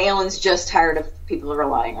 and Aylin's just tired of people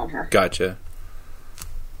relying on her. Gotcha.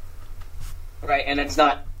 Right, and it's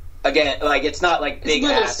not, again, like, it's not like big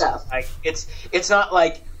little ass stuff. Like, it's not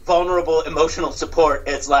like vulnerable emotional support.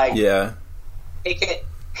 It's like, yeah. Hey,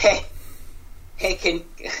 can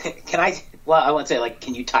I? Well, I won't say like,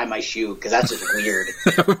 can you tie my shoe? Because that's just weird.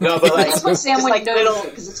 No, but like, that's what Sam would like know,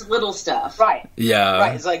 because it's little stuff, right? Yeah,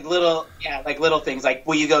 right. It's like little things. Like,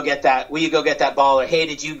 will you go get that? Will you go get that ball? Or hey,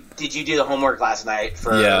 did you do the homework last night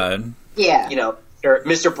for? Yeah. You know, or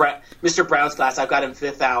Mr. Brown's class. I've got him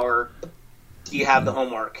 5th hour. Do you have the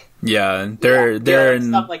homework? Yeah, they're in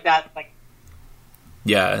stuff like that. Like,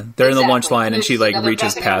 yeah, they're in the lunch line, and she like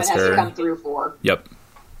reaches past her. To come through for. Yep.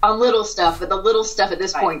 On little stuff, but the little stuff at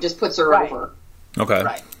this point just puts her over. Okay.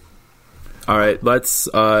 Right. All right, let's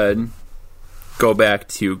go back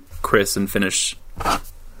to Chris and finish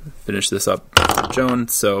this up, Joan.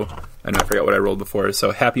 So, and I forgot what I rolled before. So,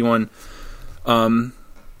 happy one.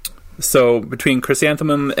 So, between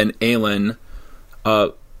Chrysanthemum and Aylin,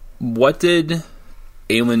 what did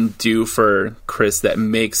Aylin do for Chris that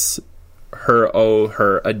makes her owe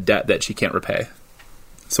her a debt that she can't repay?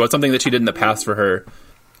 So, what's something that she did in the past for her,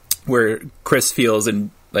 where Chris feels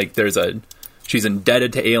she's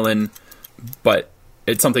indebted to Aylin, but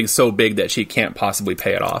it's something so big that she can't possibly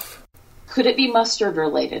pay it off? Could it be mustard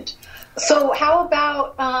related? So how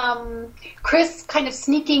about Chris kind of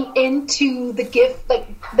sneaking into the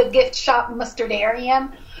gift shop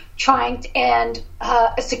Mustardarium, and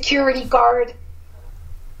a security guard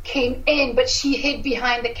came in, but she hid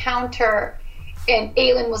behind the counter, and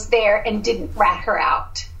Aylin was there and didn't rat her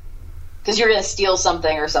out. Because you're going to steal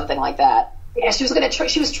something or something like that. Yeah, she was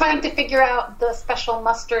she was trying to figure out the special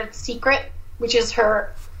mustard secret, which is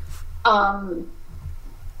her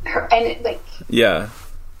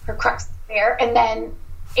crux there, and then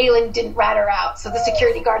Aylin didn't rat her out, so the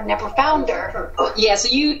security guard never found her. Yeah, so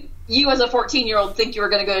you as a 14-year-old think you were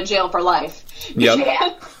going to go to jail for life. Yep.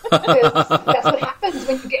 Yeah, that's what happens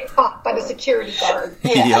when you get caught by the security guard.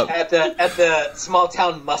 Yeah, yep. at the small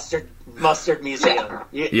town mustard museum.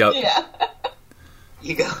 Yep. Yeah.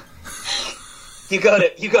 You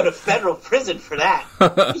go to federal prison for that.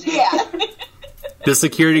 Yeah. The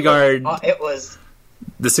security guard.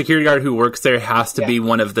 The security guard who works there has to be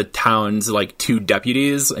one of the town's like 2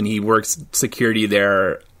 deputies, and he works security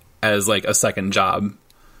there as like a second job.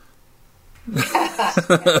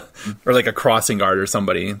 Or like a crossing guard or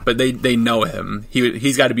somebody, but they know him.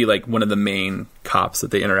 He's got to be like one of the main cops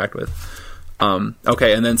that they interact with.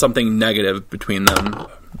 Okay, and then something negative between them.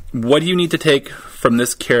 What do you need to take from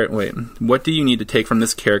this what do you need to take from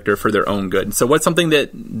this character for their own good? So what's something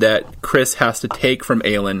that Chris has to take from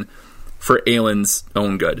Aylin for Aylin's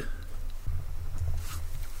own good?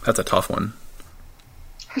 That's a tough one.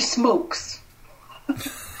 Her smokes.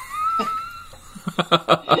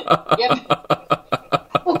 Yep.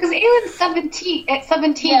 Well, because Because Aylin's 17. At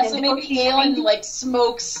 17, yeah. So maybe Aylin like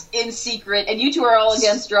smokes in secret, and you two are all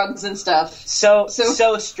against drugs and stuff. So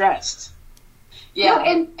stressed. Yeah,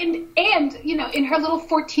 no, and you know, in her little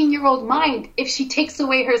 14-year-old mind, if she takes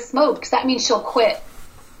away her smokes, that means she'll quit.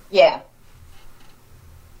 Yeah.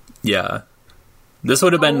 Yeah. This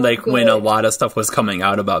would have been like when a lot of stuff was coming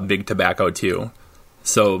out about big tobacco too.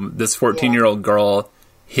 So this 14-year-old girl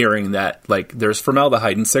hearing that like there's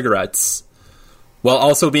formaldehyde in cigarettes, while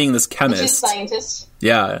also being this chemist, she's a scientist.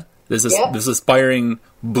 Yeah, this aspiring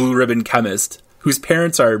blue ribbon chemist whose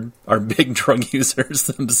parents are big drug users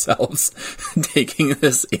themselves, taking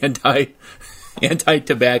this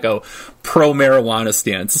anti-tobacco, pro-marijuana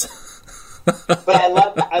stance. But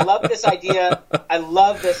I love this idea. I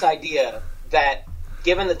love this idea that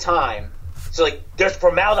given the time, so like there's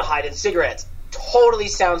formaldehyde in cigarettes. Totally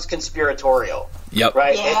sounds conspiratorial. Yep.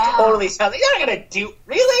 Right? Yeah. It totally sounds like, you're not going to do...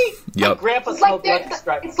 Really? Yep. My grandpa It's smoked like, Lucky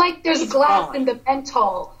Strike. it's like there's glass in the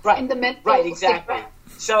menthol. Right. In the menthol. Right, exactly. cigarette.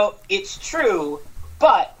 So it's true,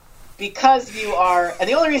 but because you are... And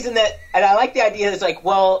the only reason that... And I like the idea is like,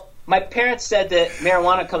 well, my parents said that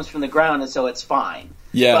marijuana comes from the ground and so it's fine.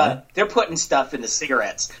 Yeah. But they're putting stuff in the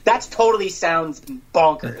cigarettes. That totally sounds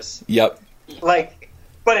bonkers. Yep. Like,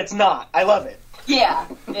 but it's not. I love it. Yeah.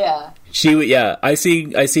 I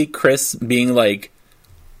see Chris being like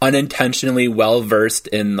unintentionally well versed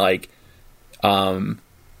in like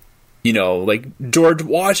you know, like George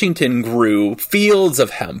Washington grew fields of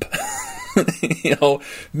hemp. You know,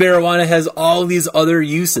 marijuana has all these other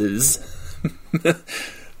uses.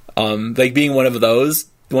 Like being one of those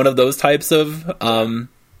types of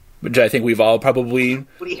which I think we've all probably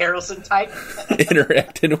Woody Harrelson type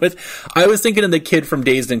interacted with. I was thinking of the kid from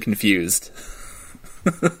Dazed and Confused.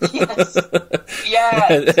 Yes.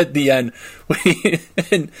 Yes. At the end,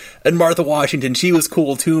 and Martha Washington, she was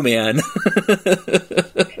cool too, man.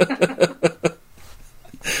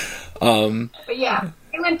 But yeah,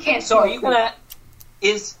 Aylin can't. So are you gonna?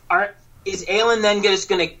 Is Aylin then just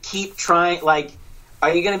gonna keep trying? Like,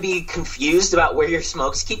 are you gonna be confused about where your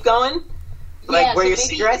smokes keep going? Like Yeah, where so your maybe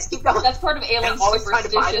cigarettes keep going? That's part of Aylin's always trying to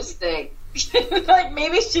find superstitious thing. Like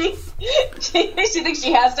maybe she thinks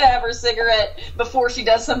she has to have her cigarette before she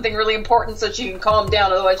does something really important so she can calm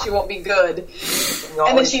down, otherwise she won't be good.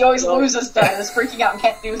 And then she always loses stuff and is freaking out and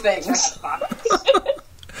can't do things.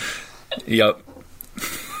 Yep.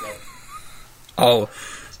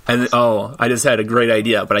 I just had a great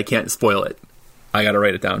idea, but I can't spoil it. I gotta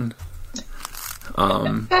write it down.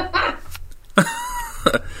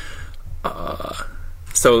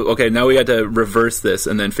 So, okay, now we got to reverse this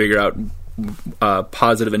and then figure out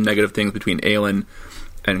positive and negative things between Aylin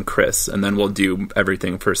and Chris, and then we'll do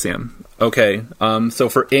everything for Sam. Okay, so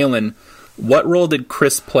for Aylin, what role did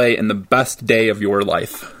Chris play in the best day of your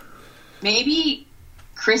life? Maybe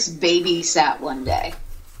Chris babysat one day.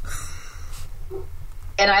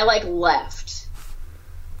 And I, left.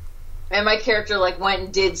 And my character, went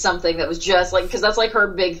and did something that was just, because that's, her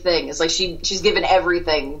big thing. It's like she's given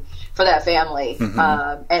everything for that family.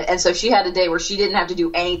 Mm-hmm. And so she had a day where she didn't have to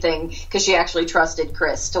do anything because she actually trusted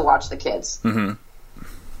Chris to watch the kids. Mm-hmm.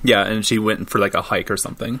 Yeah, and she went for, a hike or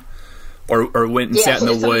something. Or went and sat in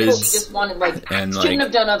the woods. She just wanted, shouldn't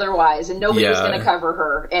have done otherwise, and nobody was going to cover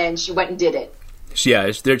her, and she went and did it. She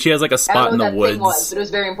has, a spot in the woods. I don't know what that thing was, but it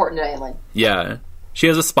was very important to Aylin. Yeah. She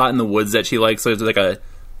has a spot in the woods that she likes, so it's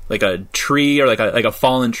like a tree or like a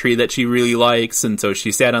fallen tree that she really likes, and so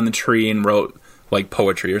she sat on the tree and wrote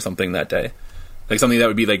poetry or something that day, something that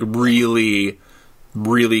would be really,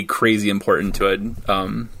 really crazy important to a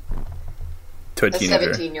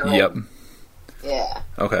teenager. 17-year-old. Yep. Yeah.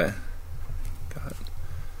 Okay. God.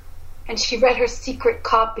 And she read her secret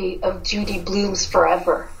copy of Judy Blume's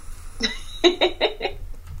Forever.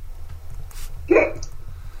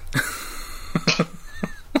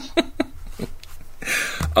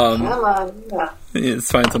 Come on. Yeah.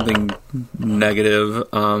 Let's find something negative.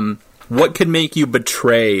 What could make you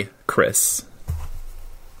betray Chris?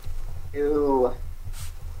 Ooh.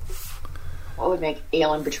 What would make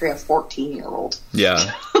Aylin betray a 14-year-old?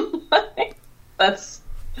 Yeah. That's...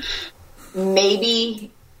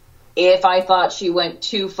 Maybe if I thought she went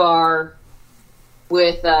too far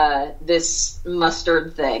with this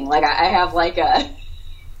mustard thing. I have a...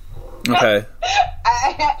 Okay.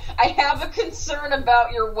 I have a concern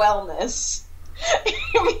about your wellness.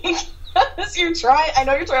 Because I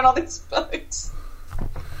know you're trying all these bugs.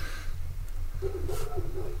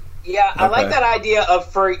 Yeah, I like that idea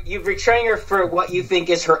of you betraying her for what you think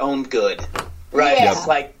is her own good. Right? Yeah. It's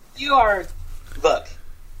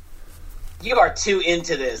you are too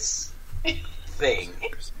into this thing.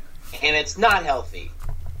 And it's not healthy.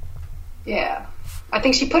 Yeah. I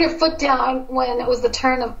think she put her foot down when it was the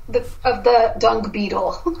turn of the dung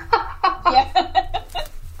beetle. Yeah.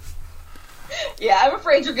 Yeah, I'm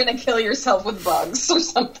afraid you're going to kill yourself with bugs or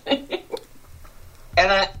something.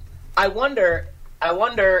 And I wonder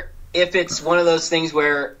if it's one of those things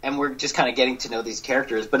where, and we're just kind of getting to know these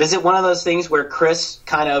characters, but is it one of those things where Chris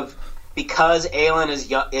kind of, because Aelin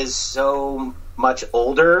is so much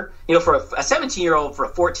older, you know, for a 17-year-old, for a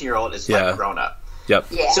 14-year-old is like grown up. Yep.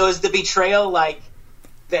 Yeah. So is the betrayal like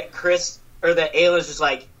that Chris, or that Aelin's just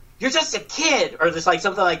like, you're just a kid, or just like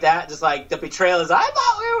something like that, just like the betrayal is, I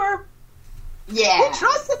thought we were, you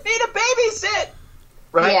trusted me to babysit,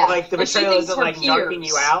 right? Yeah. Like the betrayal isn't like knocking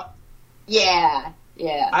you out. Yeah,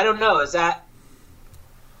 yeah. I don't know, is that...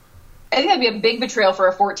 I think that'd be a big betrayal for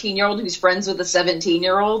a 14-year-old who's friends with a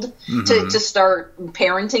 17-year-old to start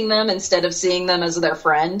parenting them instead of seeing them as their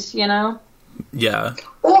friend, you know? Yeah.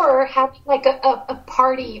 Or having like a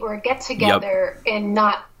party or a get-together and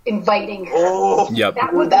not inviting her. Oh, yep.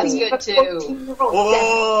 That's good too.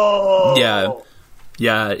 Oh. Yeah.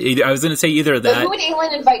 Yeah, I was going to say either that... But who would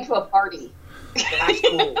Aelin invite to a party? That's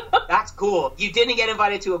cool. That's cool. You didn't get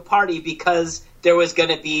invited to a party because there was going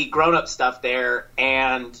to be grown-up stuff there,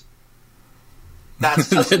 and that's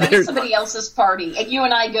somebody else's party. And you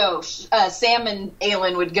and I go. Sam and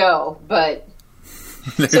Aelin would go, but...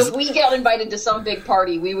 So if we got invited to some big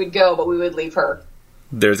party, we would go, but we would leave her.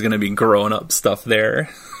 There's going to be grown-up stuff there.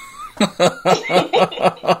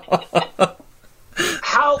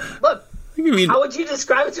 How would you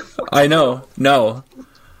describe it to 14? I know. No.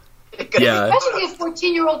 Yeah. Especially a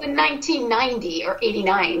 14-year-old in 1990 or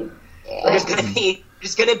 89. There's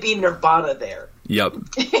gonna be Nirvana there. Yep.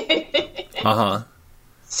 Uh-huh.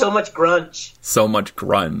 So much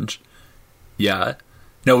grunge. Yeah.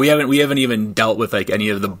 No, we haven't even dealt with like any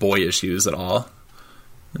of the boy issues at all.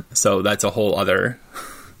 So that's a whole other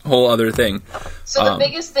thing. So the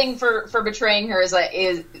biggest thing for betraying her is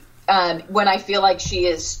when I feel like she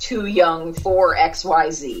is too young for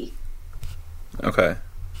XYZ. Okay.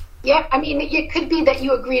 Yeah, I mean, it could be that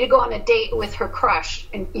you agree to go on a date with her crush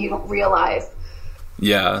and you don't realize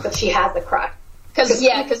that she has a crush.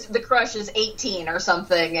 Because the crush is 18 or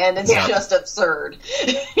something, and it's just absurd.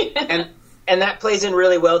 and that plays in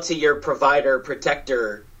really well to your provider,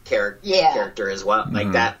 protector character as well.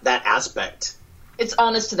 Like that aspect. It's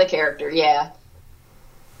honest to the character, yeah.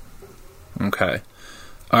 Okay.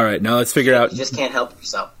 All right, now let's figure out... You just can't help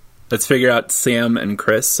yourself. Let's figure out Sam and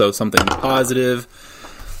Chris, so something positive.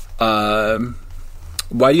 Why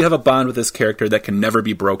do you have a bond with this character that can never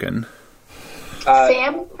be broken?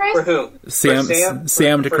 Sam and Chris? For who? Sam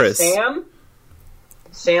to Chris.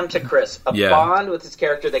 Sam to Chris. A bond with this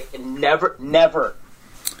character that can never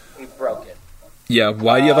be broken. Yeah,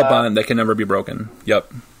 why do you have a bond that can never be broken?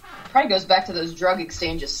 Yep. Probably goes back to those drug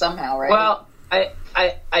exchanges somehow, right? Well,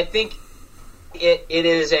 I think it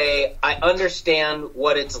is I understand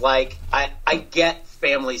what it's like. I get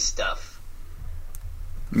family stuff.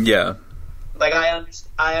 Yeah. Like,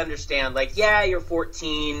 I understand. Like, yeah, you're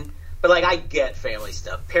 14, but, like, I get family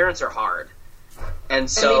stuff. Parents are hard. And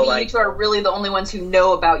so, maybe you two are really the only ones who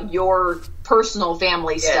know about your personal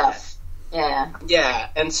family stuff. Yeah. Yeah.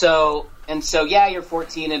 And so, yeah, you're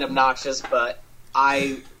 14 and obnoxious, but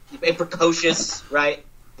and precocious, right?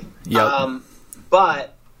 Yep.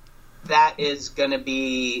 But that is going to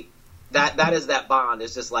be, that is that bond.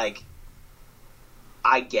 It's just like,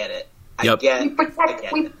 I get it. Yep.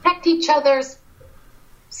 We protect each other's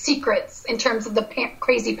secrets in terms of the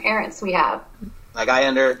crazy parents we have. Like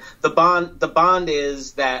the bond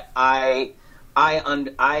is that I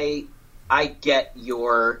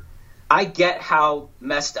get how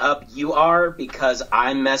messed up you are because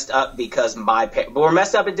I'm messed up because but we're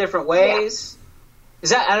messed up in different ways. Yeah. Is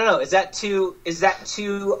that, I don't know, is that too it's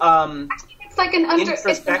like an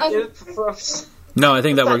introspective? No, I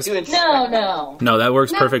think that works. No. No, that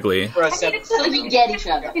works perfectly. So we get each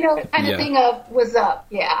other. You know, kind of thing of was up,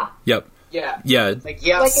 Yep. Yeah. Like,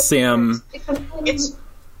 Sam.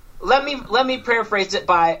 Let me paraphrase it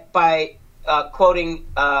by quoting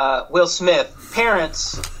Will Smith.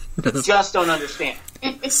 Parents just don't understand.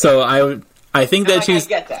 So I think that I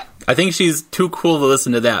get that. I think she's too cool to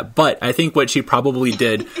listen to that. But I think what she probably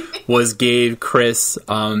did was gave Chris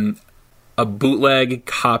a bootleg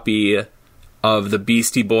copy of the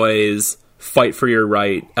Beastie Boys "Fight for Your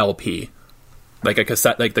Right" LP, like a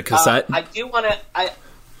cassette, like the cassette. I do want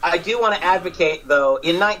to advocate though.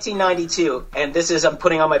 In 1992, and this is I'm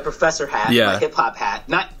putting on my professor hat, my hip hop hat.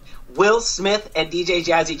 Not Will Smith and DJ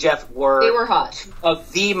Jazzy Jeff were hot.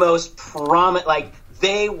 Of the most prominent, like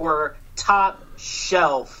they were top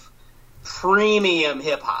shelf premium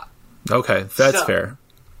hip hop. Okay, that's fair.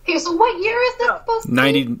 Okay, so what year is this supposed to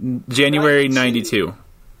be? January 92.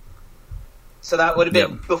 So that would have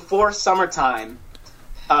been before summertime,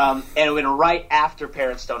 and it would have been right after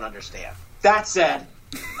Parents Don't Understand. That said,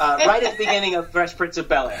 right at the beginning of Fresh Prince of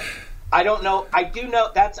Bel-Air. I don't know. I do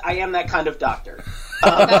know I am that kind of doctor.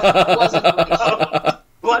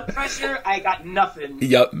 Blood pressure, I got nothing.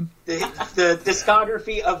 Yep. The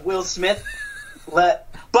discography of Will Smith.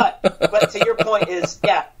 But to your point is,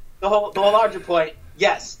 the whole larger point,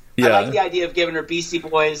 yes. Yeah. I like the idea of giving her Beastie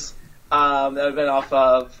Boys. That would have been off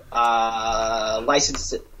of License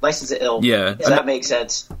to Ill. Yeah. Does that make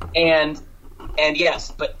sense? And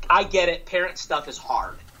yes, but I get it. Parent stuff is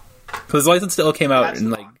hard. Because License to Ill came out in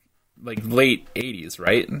like late 80s,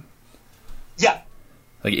 right? Yeah.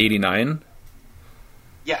 Like 89?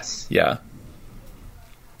 Yes. Yeah.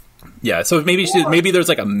 Yeah, so maybe there's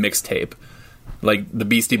like a mixtape. Like the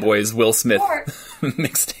Beastie Boys, Will Smith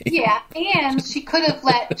mixtape. Yeah, and she could have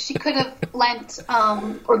lent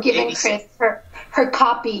or given Chris her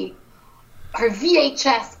copy, her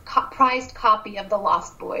VHS prized copy of The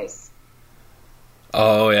Lost Boys.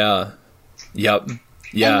 Oh yeah, yep,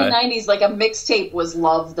 yeah. In the 90s, like a mixtape was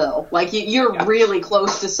love, though. Like you're really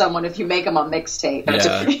close to someone if you make them a mixtape.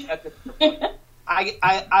 Yeah.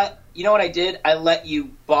 I you know what I did? I let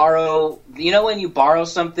you borrow. You know when you borrow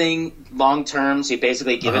something long term, so you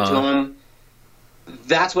basically give it to them.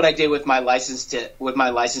 That's what I did with my License to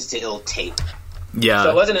Ill tape. Yeah.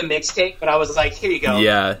 So it wasn't a mixtape, but I was like, here you go.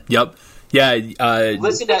 Yeah. Yep. Yeah.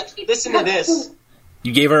 Listen to this.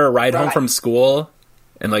 You gave her a ride home from school,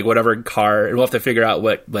 and like whatever car, and we'll have to figure out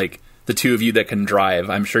what like the two of you that can drive.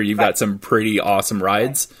 I'm sure you've got some pretty awesome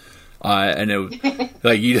rides. And it,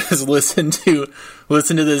 like you just listen to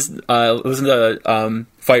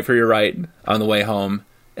Fight for Your Right on the way home,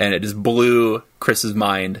 and it just blew Chris's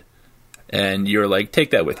mind, and you were like, take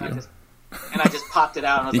that with you. And I just popped it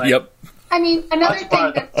out and I was like, yep. I mean, another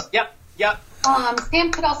thing that's Yep.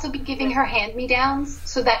 Sam could also be giving her hand-me-downs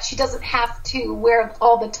so that she doesn't have to wear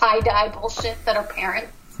all the tie-dye bullshit that her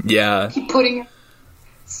parents keep putting her.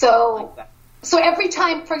 So every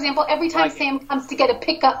time, for example, Sam comes to get a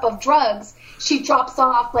pickup of drugs, she drops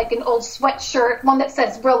off like an old sweatshirt, one that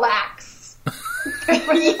says "relax."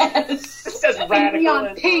 Yes, it says "radical"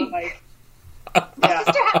 neon pink. My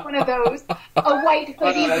sister had one of those, a white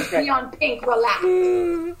hoodie with neon pink "relax."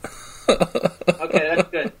 Okay, that's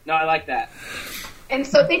good. No, I like that. And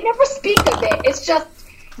so they never speak of it. It's just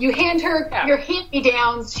you hand her your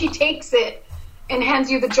hand-me-downs, she takes it, and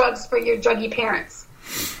hands you the drugs for your druggy parents.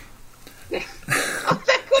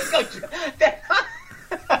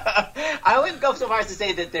 I wouldn't go so far as to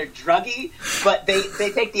say that they're druggy, but they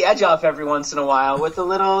take the edge off every once in a while with a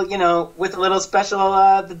little, special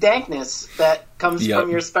the dankness that comes from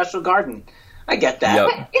your special garden. I get that. Yep.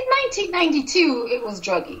 But in 1992, it was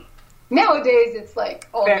druggy. Nowadays, it's like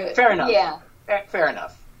all good. Fair enough. Yeah. Fair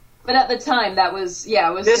enough. But at the time, that was it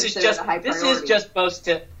was considered a high priority.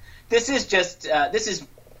 This is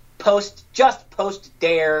post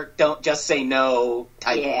dare, don't just say no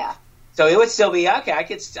type. Yeah. So it would still be okay. I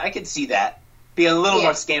could see that being a little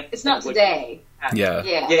more scam. It's not today. Yeah.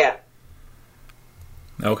 Yeah.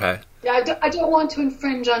 Okay. Yeah, I don't want to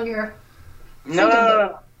infringe on your.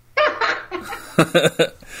 No.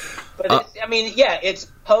 But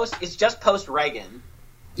it's just post Reagan.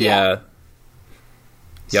 Yeah.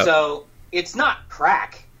 Yep. So it's not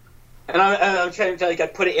crack, and I'm trying to tell you, I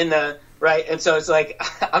put it in the right, and so it's like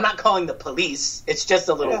I'm not calling the police. It's just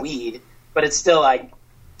a little weed, but it's still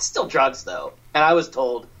drugs though. And I was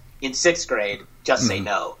told in 6th grade, just say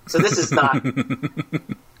no. So this is not.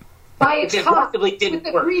 By a cop with didn't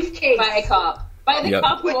a work. briefcase. By a cop. By the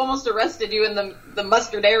cop who almost arrested you in the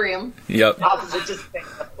mustardarium. Yep. Opposite, just say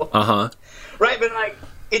no. Right, but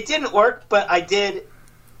it didn't work, but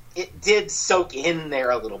it did soak in there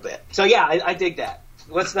a little bit. So yeah, I dig that.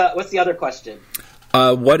 What's the other question?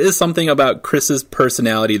 What is something about Chris's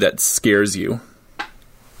personality that scares you?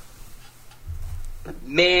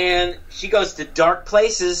 Man, she goes to dark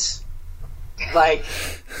places. Like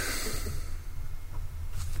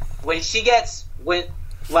when she gets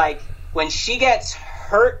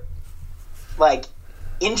hurt, like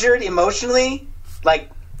injured emotionally, like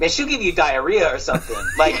man, she'll give you diarrhea or something.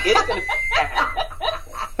 Like it's gonna be bad.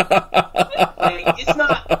 Like, it's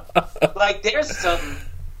not like there's a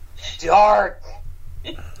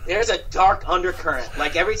dark undercurrent.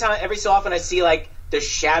 Like every so often I see like the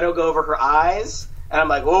shadow go over her eyes, and I'm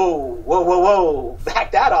like, whoa,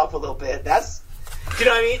 back that off a little bit. That's, you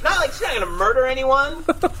know what I mean? Not like she's not gonna murder anyone,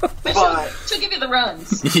 but she'll give you the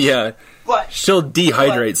runs. Yeah, but she'll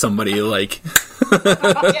dehydrate somebody. Like,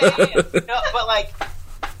 yeah. No, but like,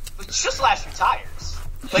 she'll slash your tires.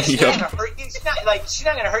 Like she's not gonna hurt you. She's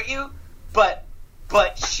not gonna hurt you, but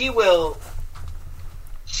she will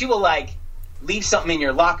like leave something in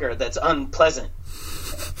your locker that's unpleasant.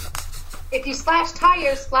 If you slash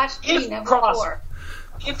tires, slash T, never four.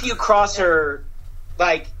 If you cross her,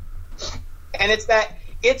 like, and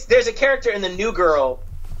there's a character in the New Girl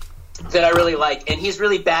that I really like, and he's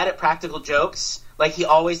really bad at practical jokes. Like, he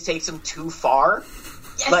always takes them too far,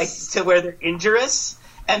 like, to where they're injurious.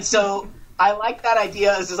 And so I like that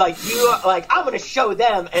idea. It's just like, I'm going to show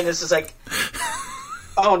them, and it's just like,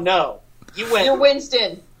 oh no, You're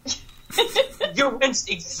Winston. You're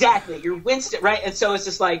Winston, exactly. You're Winston, right? And so it's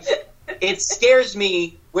just like, it scares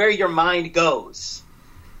me where your mind goes.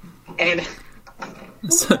 And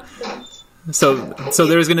so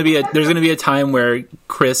there's gonna be a time where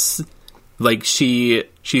Chris, like, she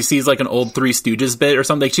sees like an old Three Stooges bit or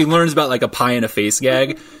something. She learns about like a pie in a face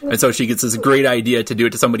gag, and so she gets this great idea to do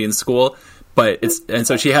it to somebody in school. And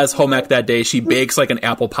so she has home ec that day. She bakes like an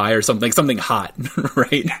apple pie or something hot,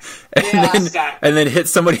 right? And then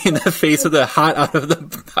hits somebody in the face with a hot out of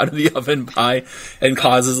the oven pie, and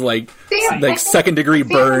causes like second degree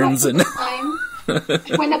burns. And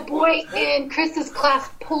when a boy in Chris's class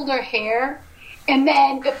pulled her hair, and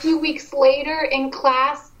then a few weeks later in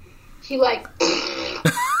class, he like,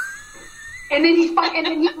 and then he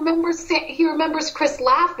remembers Chris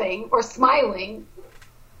laughing or smiling.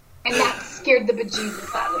 And that scared the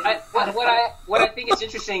bejesus out of him. What I think is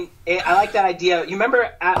interesting, I like that idea. You remember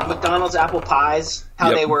at McDonald's apple pies,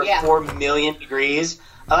 how they were 4 million degrees?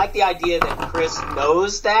 I like the idea that Chris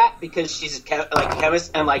knows that because she's a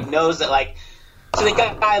chemist and like knows that like, so the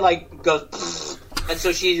guy like goes, and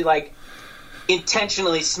so she like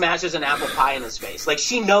intentionally smashes an apple pie in his face. Like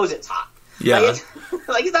she knows it's hot. Yeah.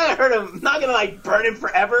 Like it's not gonna hurt him, not gonna like burn him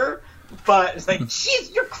forever. But it's like,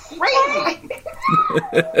 jeez, you're crazy.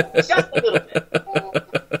 Just a little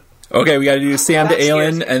bit. Okay, we got to do Sam to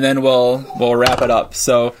Aelin, and then we'll wrap it up.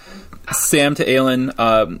 So, Sam to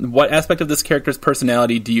Aelin, what aspect of this character's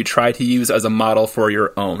personality do you try to use as a model for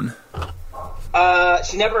your own?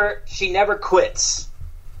 She never quits.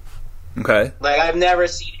 Okay. Like I've never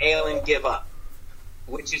seen Aelin give up,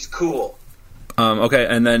 which is cool. Okay,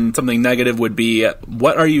 and then something negative would be,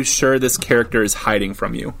 what are you sure this character is hiding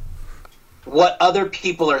from you? What other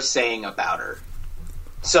people are saying about her.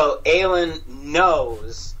 So Aelin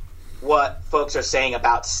knows what folks are saying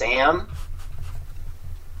about Sam.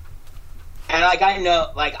 And like I know,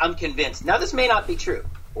 like I'm convinced. Now this may not be true,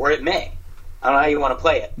 or it may. I don't know how you want to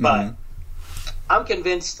play it, but I'm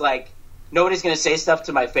convinced like nobody's going to say stuff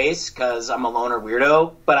to my face because I'm a loner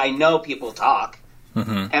weirdo, but I know people talk.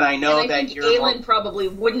 And I know that Aelin probably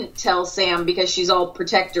wouldn't tell Sam because she's all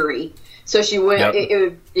protectory. So she would, Yep.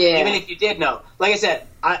 Even if you did know, like I said,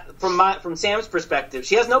 from Sam's perspective,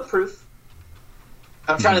 she has no proof.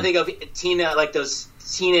 I'm trying to think of like those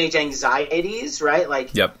teenage anxieties, right?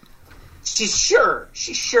 Like, she's sure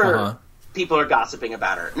people are gossiping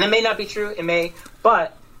about her, and it may not be true. It may,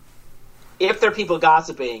 but if there are people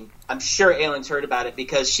gossiping, I'm sure Aelin's heard about it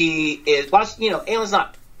because she is. Well, Aelin's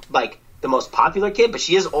not like the most popular kid, but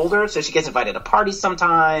she is older, so she gets invited to parties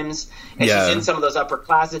sometimes, and she's in some of those upper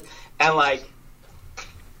classes, and like,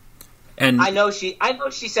 and I know she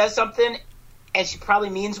says something, and she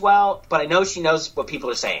probably means well, but I know she knows what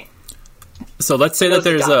people are saying. So let's say that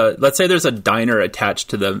there's a diner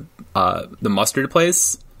attached to the mustard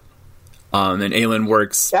place, and Aelin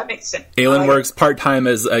works. That makes sense. Aelin works part time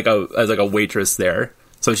as like a waitress there.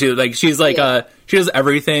 So she does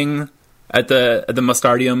everything at the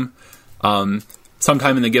Mustardium.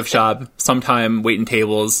 Sometime in the gift shop, sometime waiting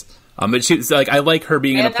tables. But she's like, I like her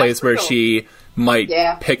being in a place where she might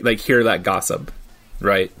hear that gossip,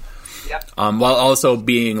 right? Yep. While also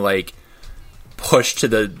being like pushed to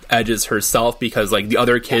the edges herself because like the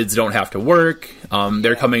other kids don't have to work.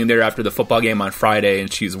 They're coming there after the football game on Friday,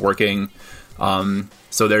 and she's working.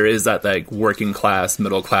 So there is that like working class,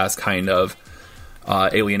 middle class kind of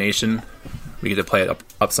alienation. We get to play it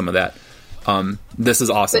up some of that. This is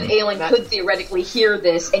awesome. But Aelin could theoretically hear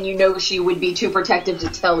this, and she would be too protective to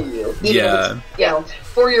tell you. Even if it's,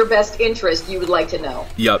 for your best interest, you would like to know.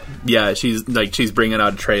 Yep. Yeah, she's bringing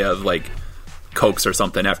out a tray of like Cokes or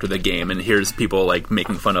something after the game, and here's people like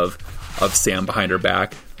making fun of Sam behind her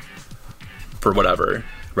back for whatever,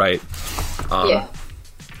 right?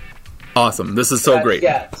 Awesome. This is so great.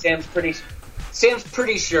 Yeah, Sam's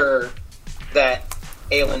pretty sure that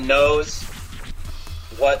Aelin knows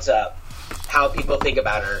what's up. How people think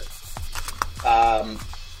about her,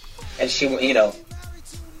 and she, and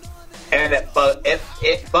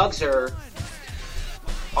it bugs her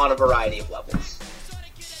on a variety of levels.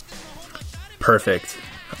 Perfect.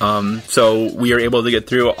 So we are able to get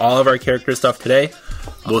through all of our character stuff today.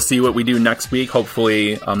 We'll see what we do next week.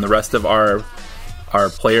 Hopefully, the rest of our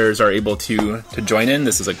players are able to join in.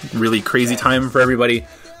 This is a really crazy time for everybody.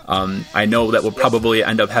 I know that we'll probably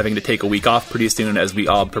end up having to take a week off pretty soon as we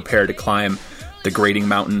all prepare to climb the grading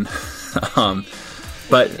mountain.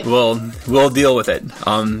 But we'll deal with it.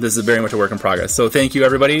 This is very much a work in progress. So thank you,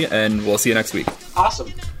 everybody, and we'll see you next week.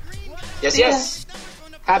 Awesome. Yes.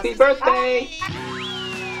 Happy birthday.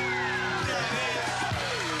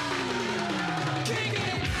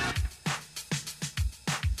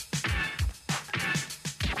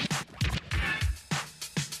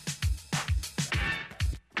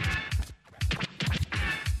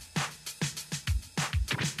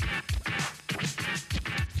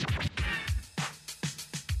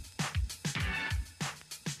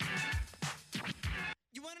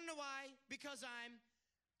 You want to know why? Because I'm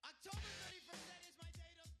October 31st.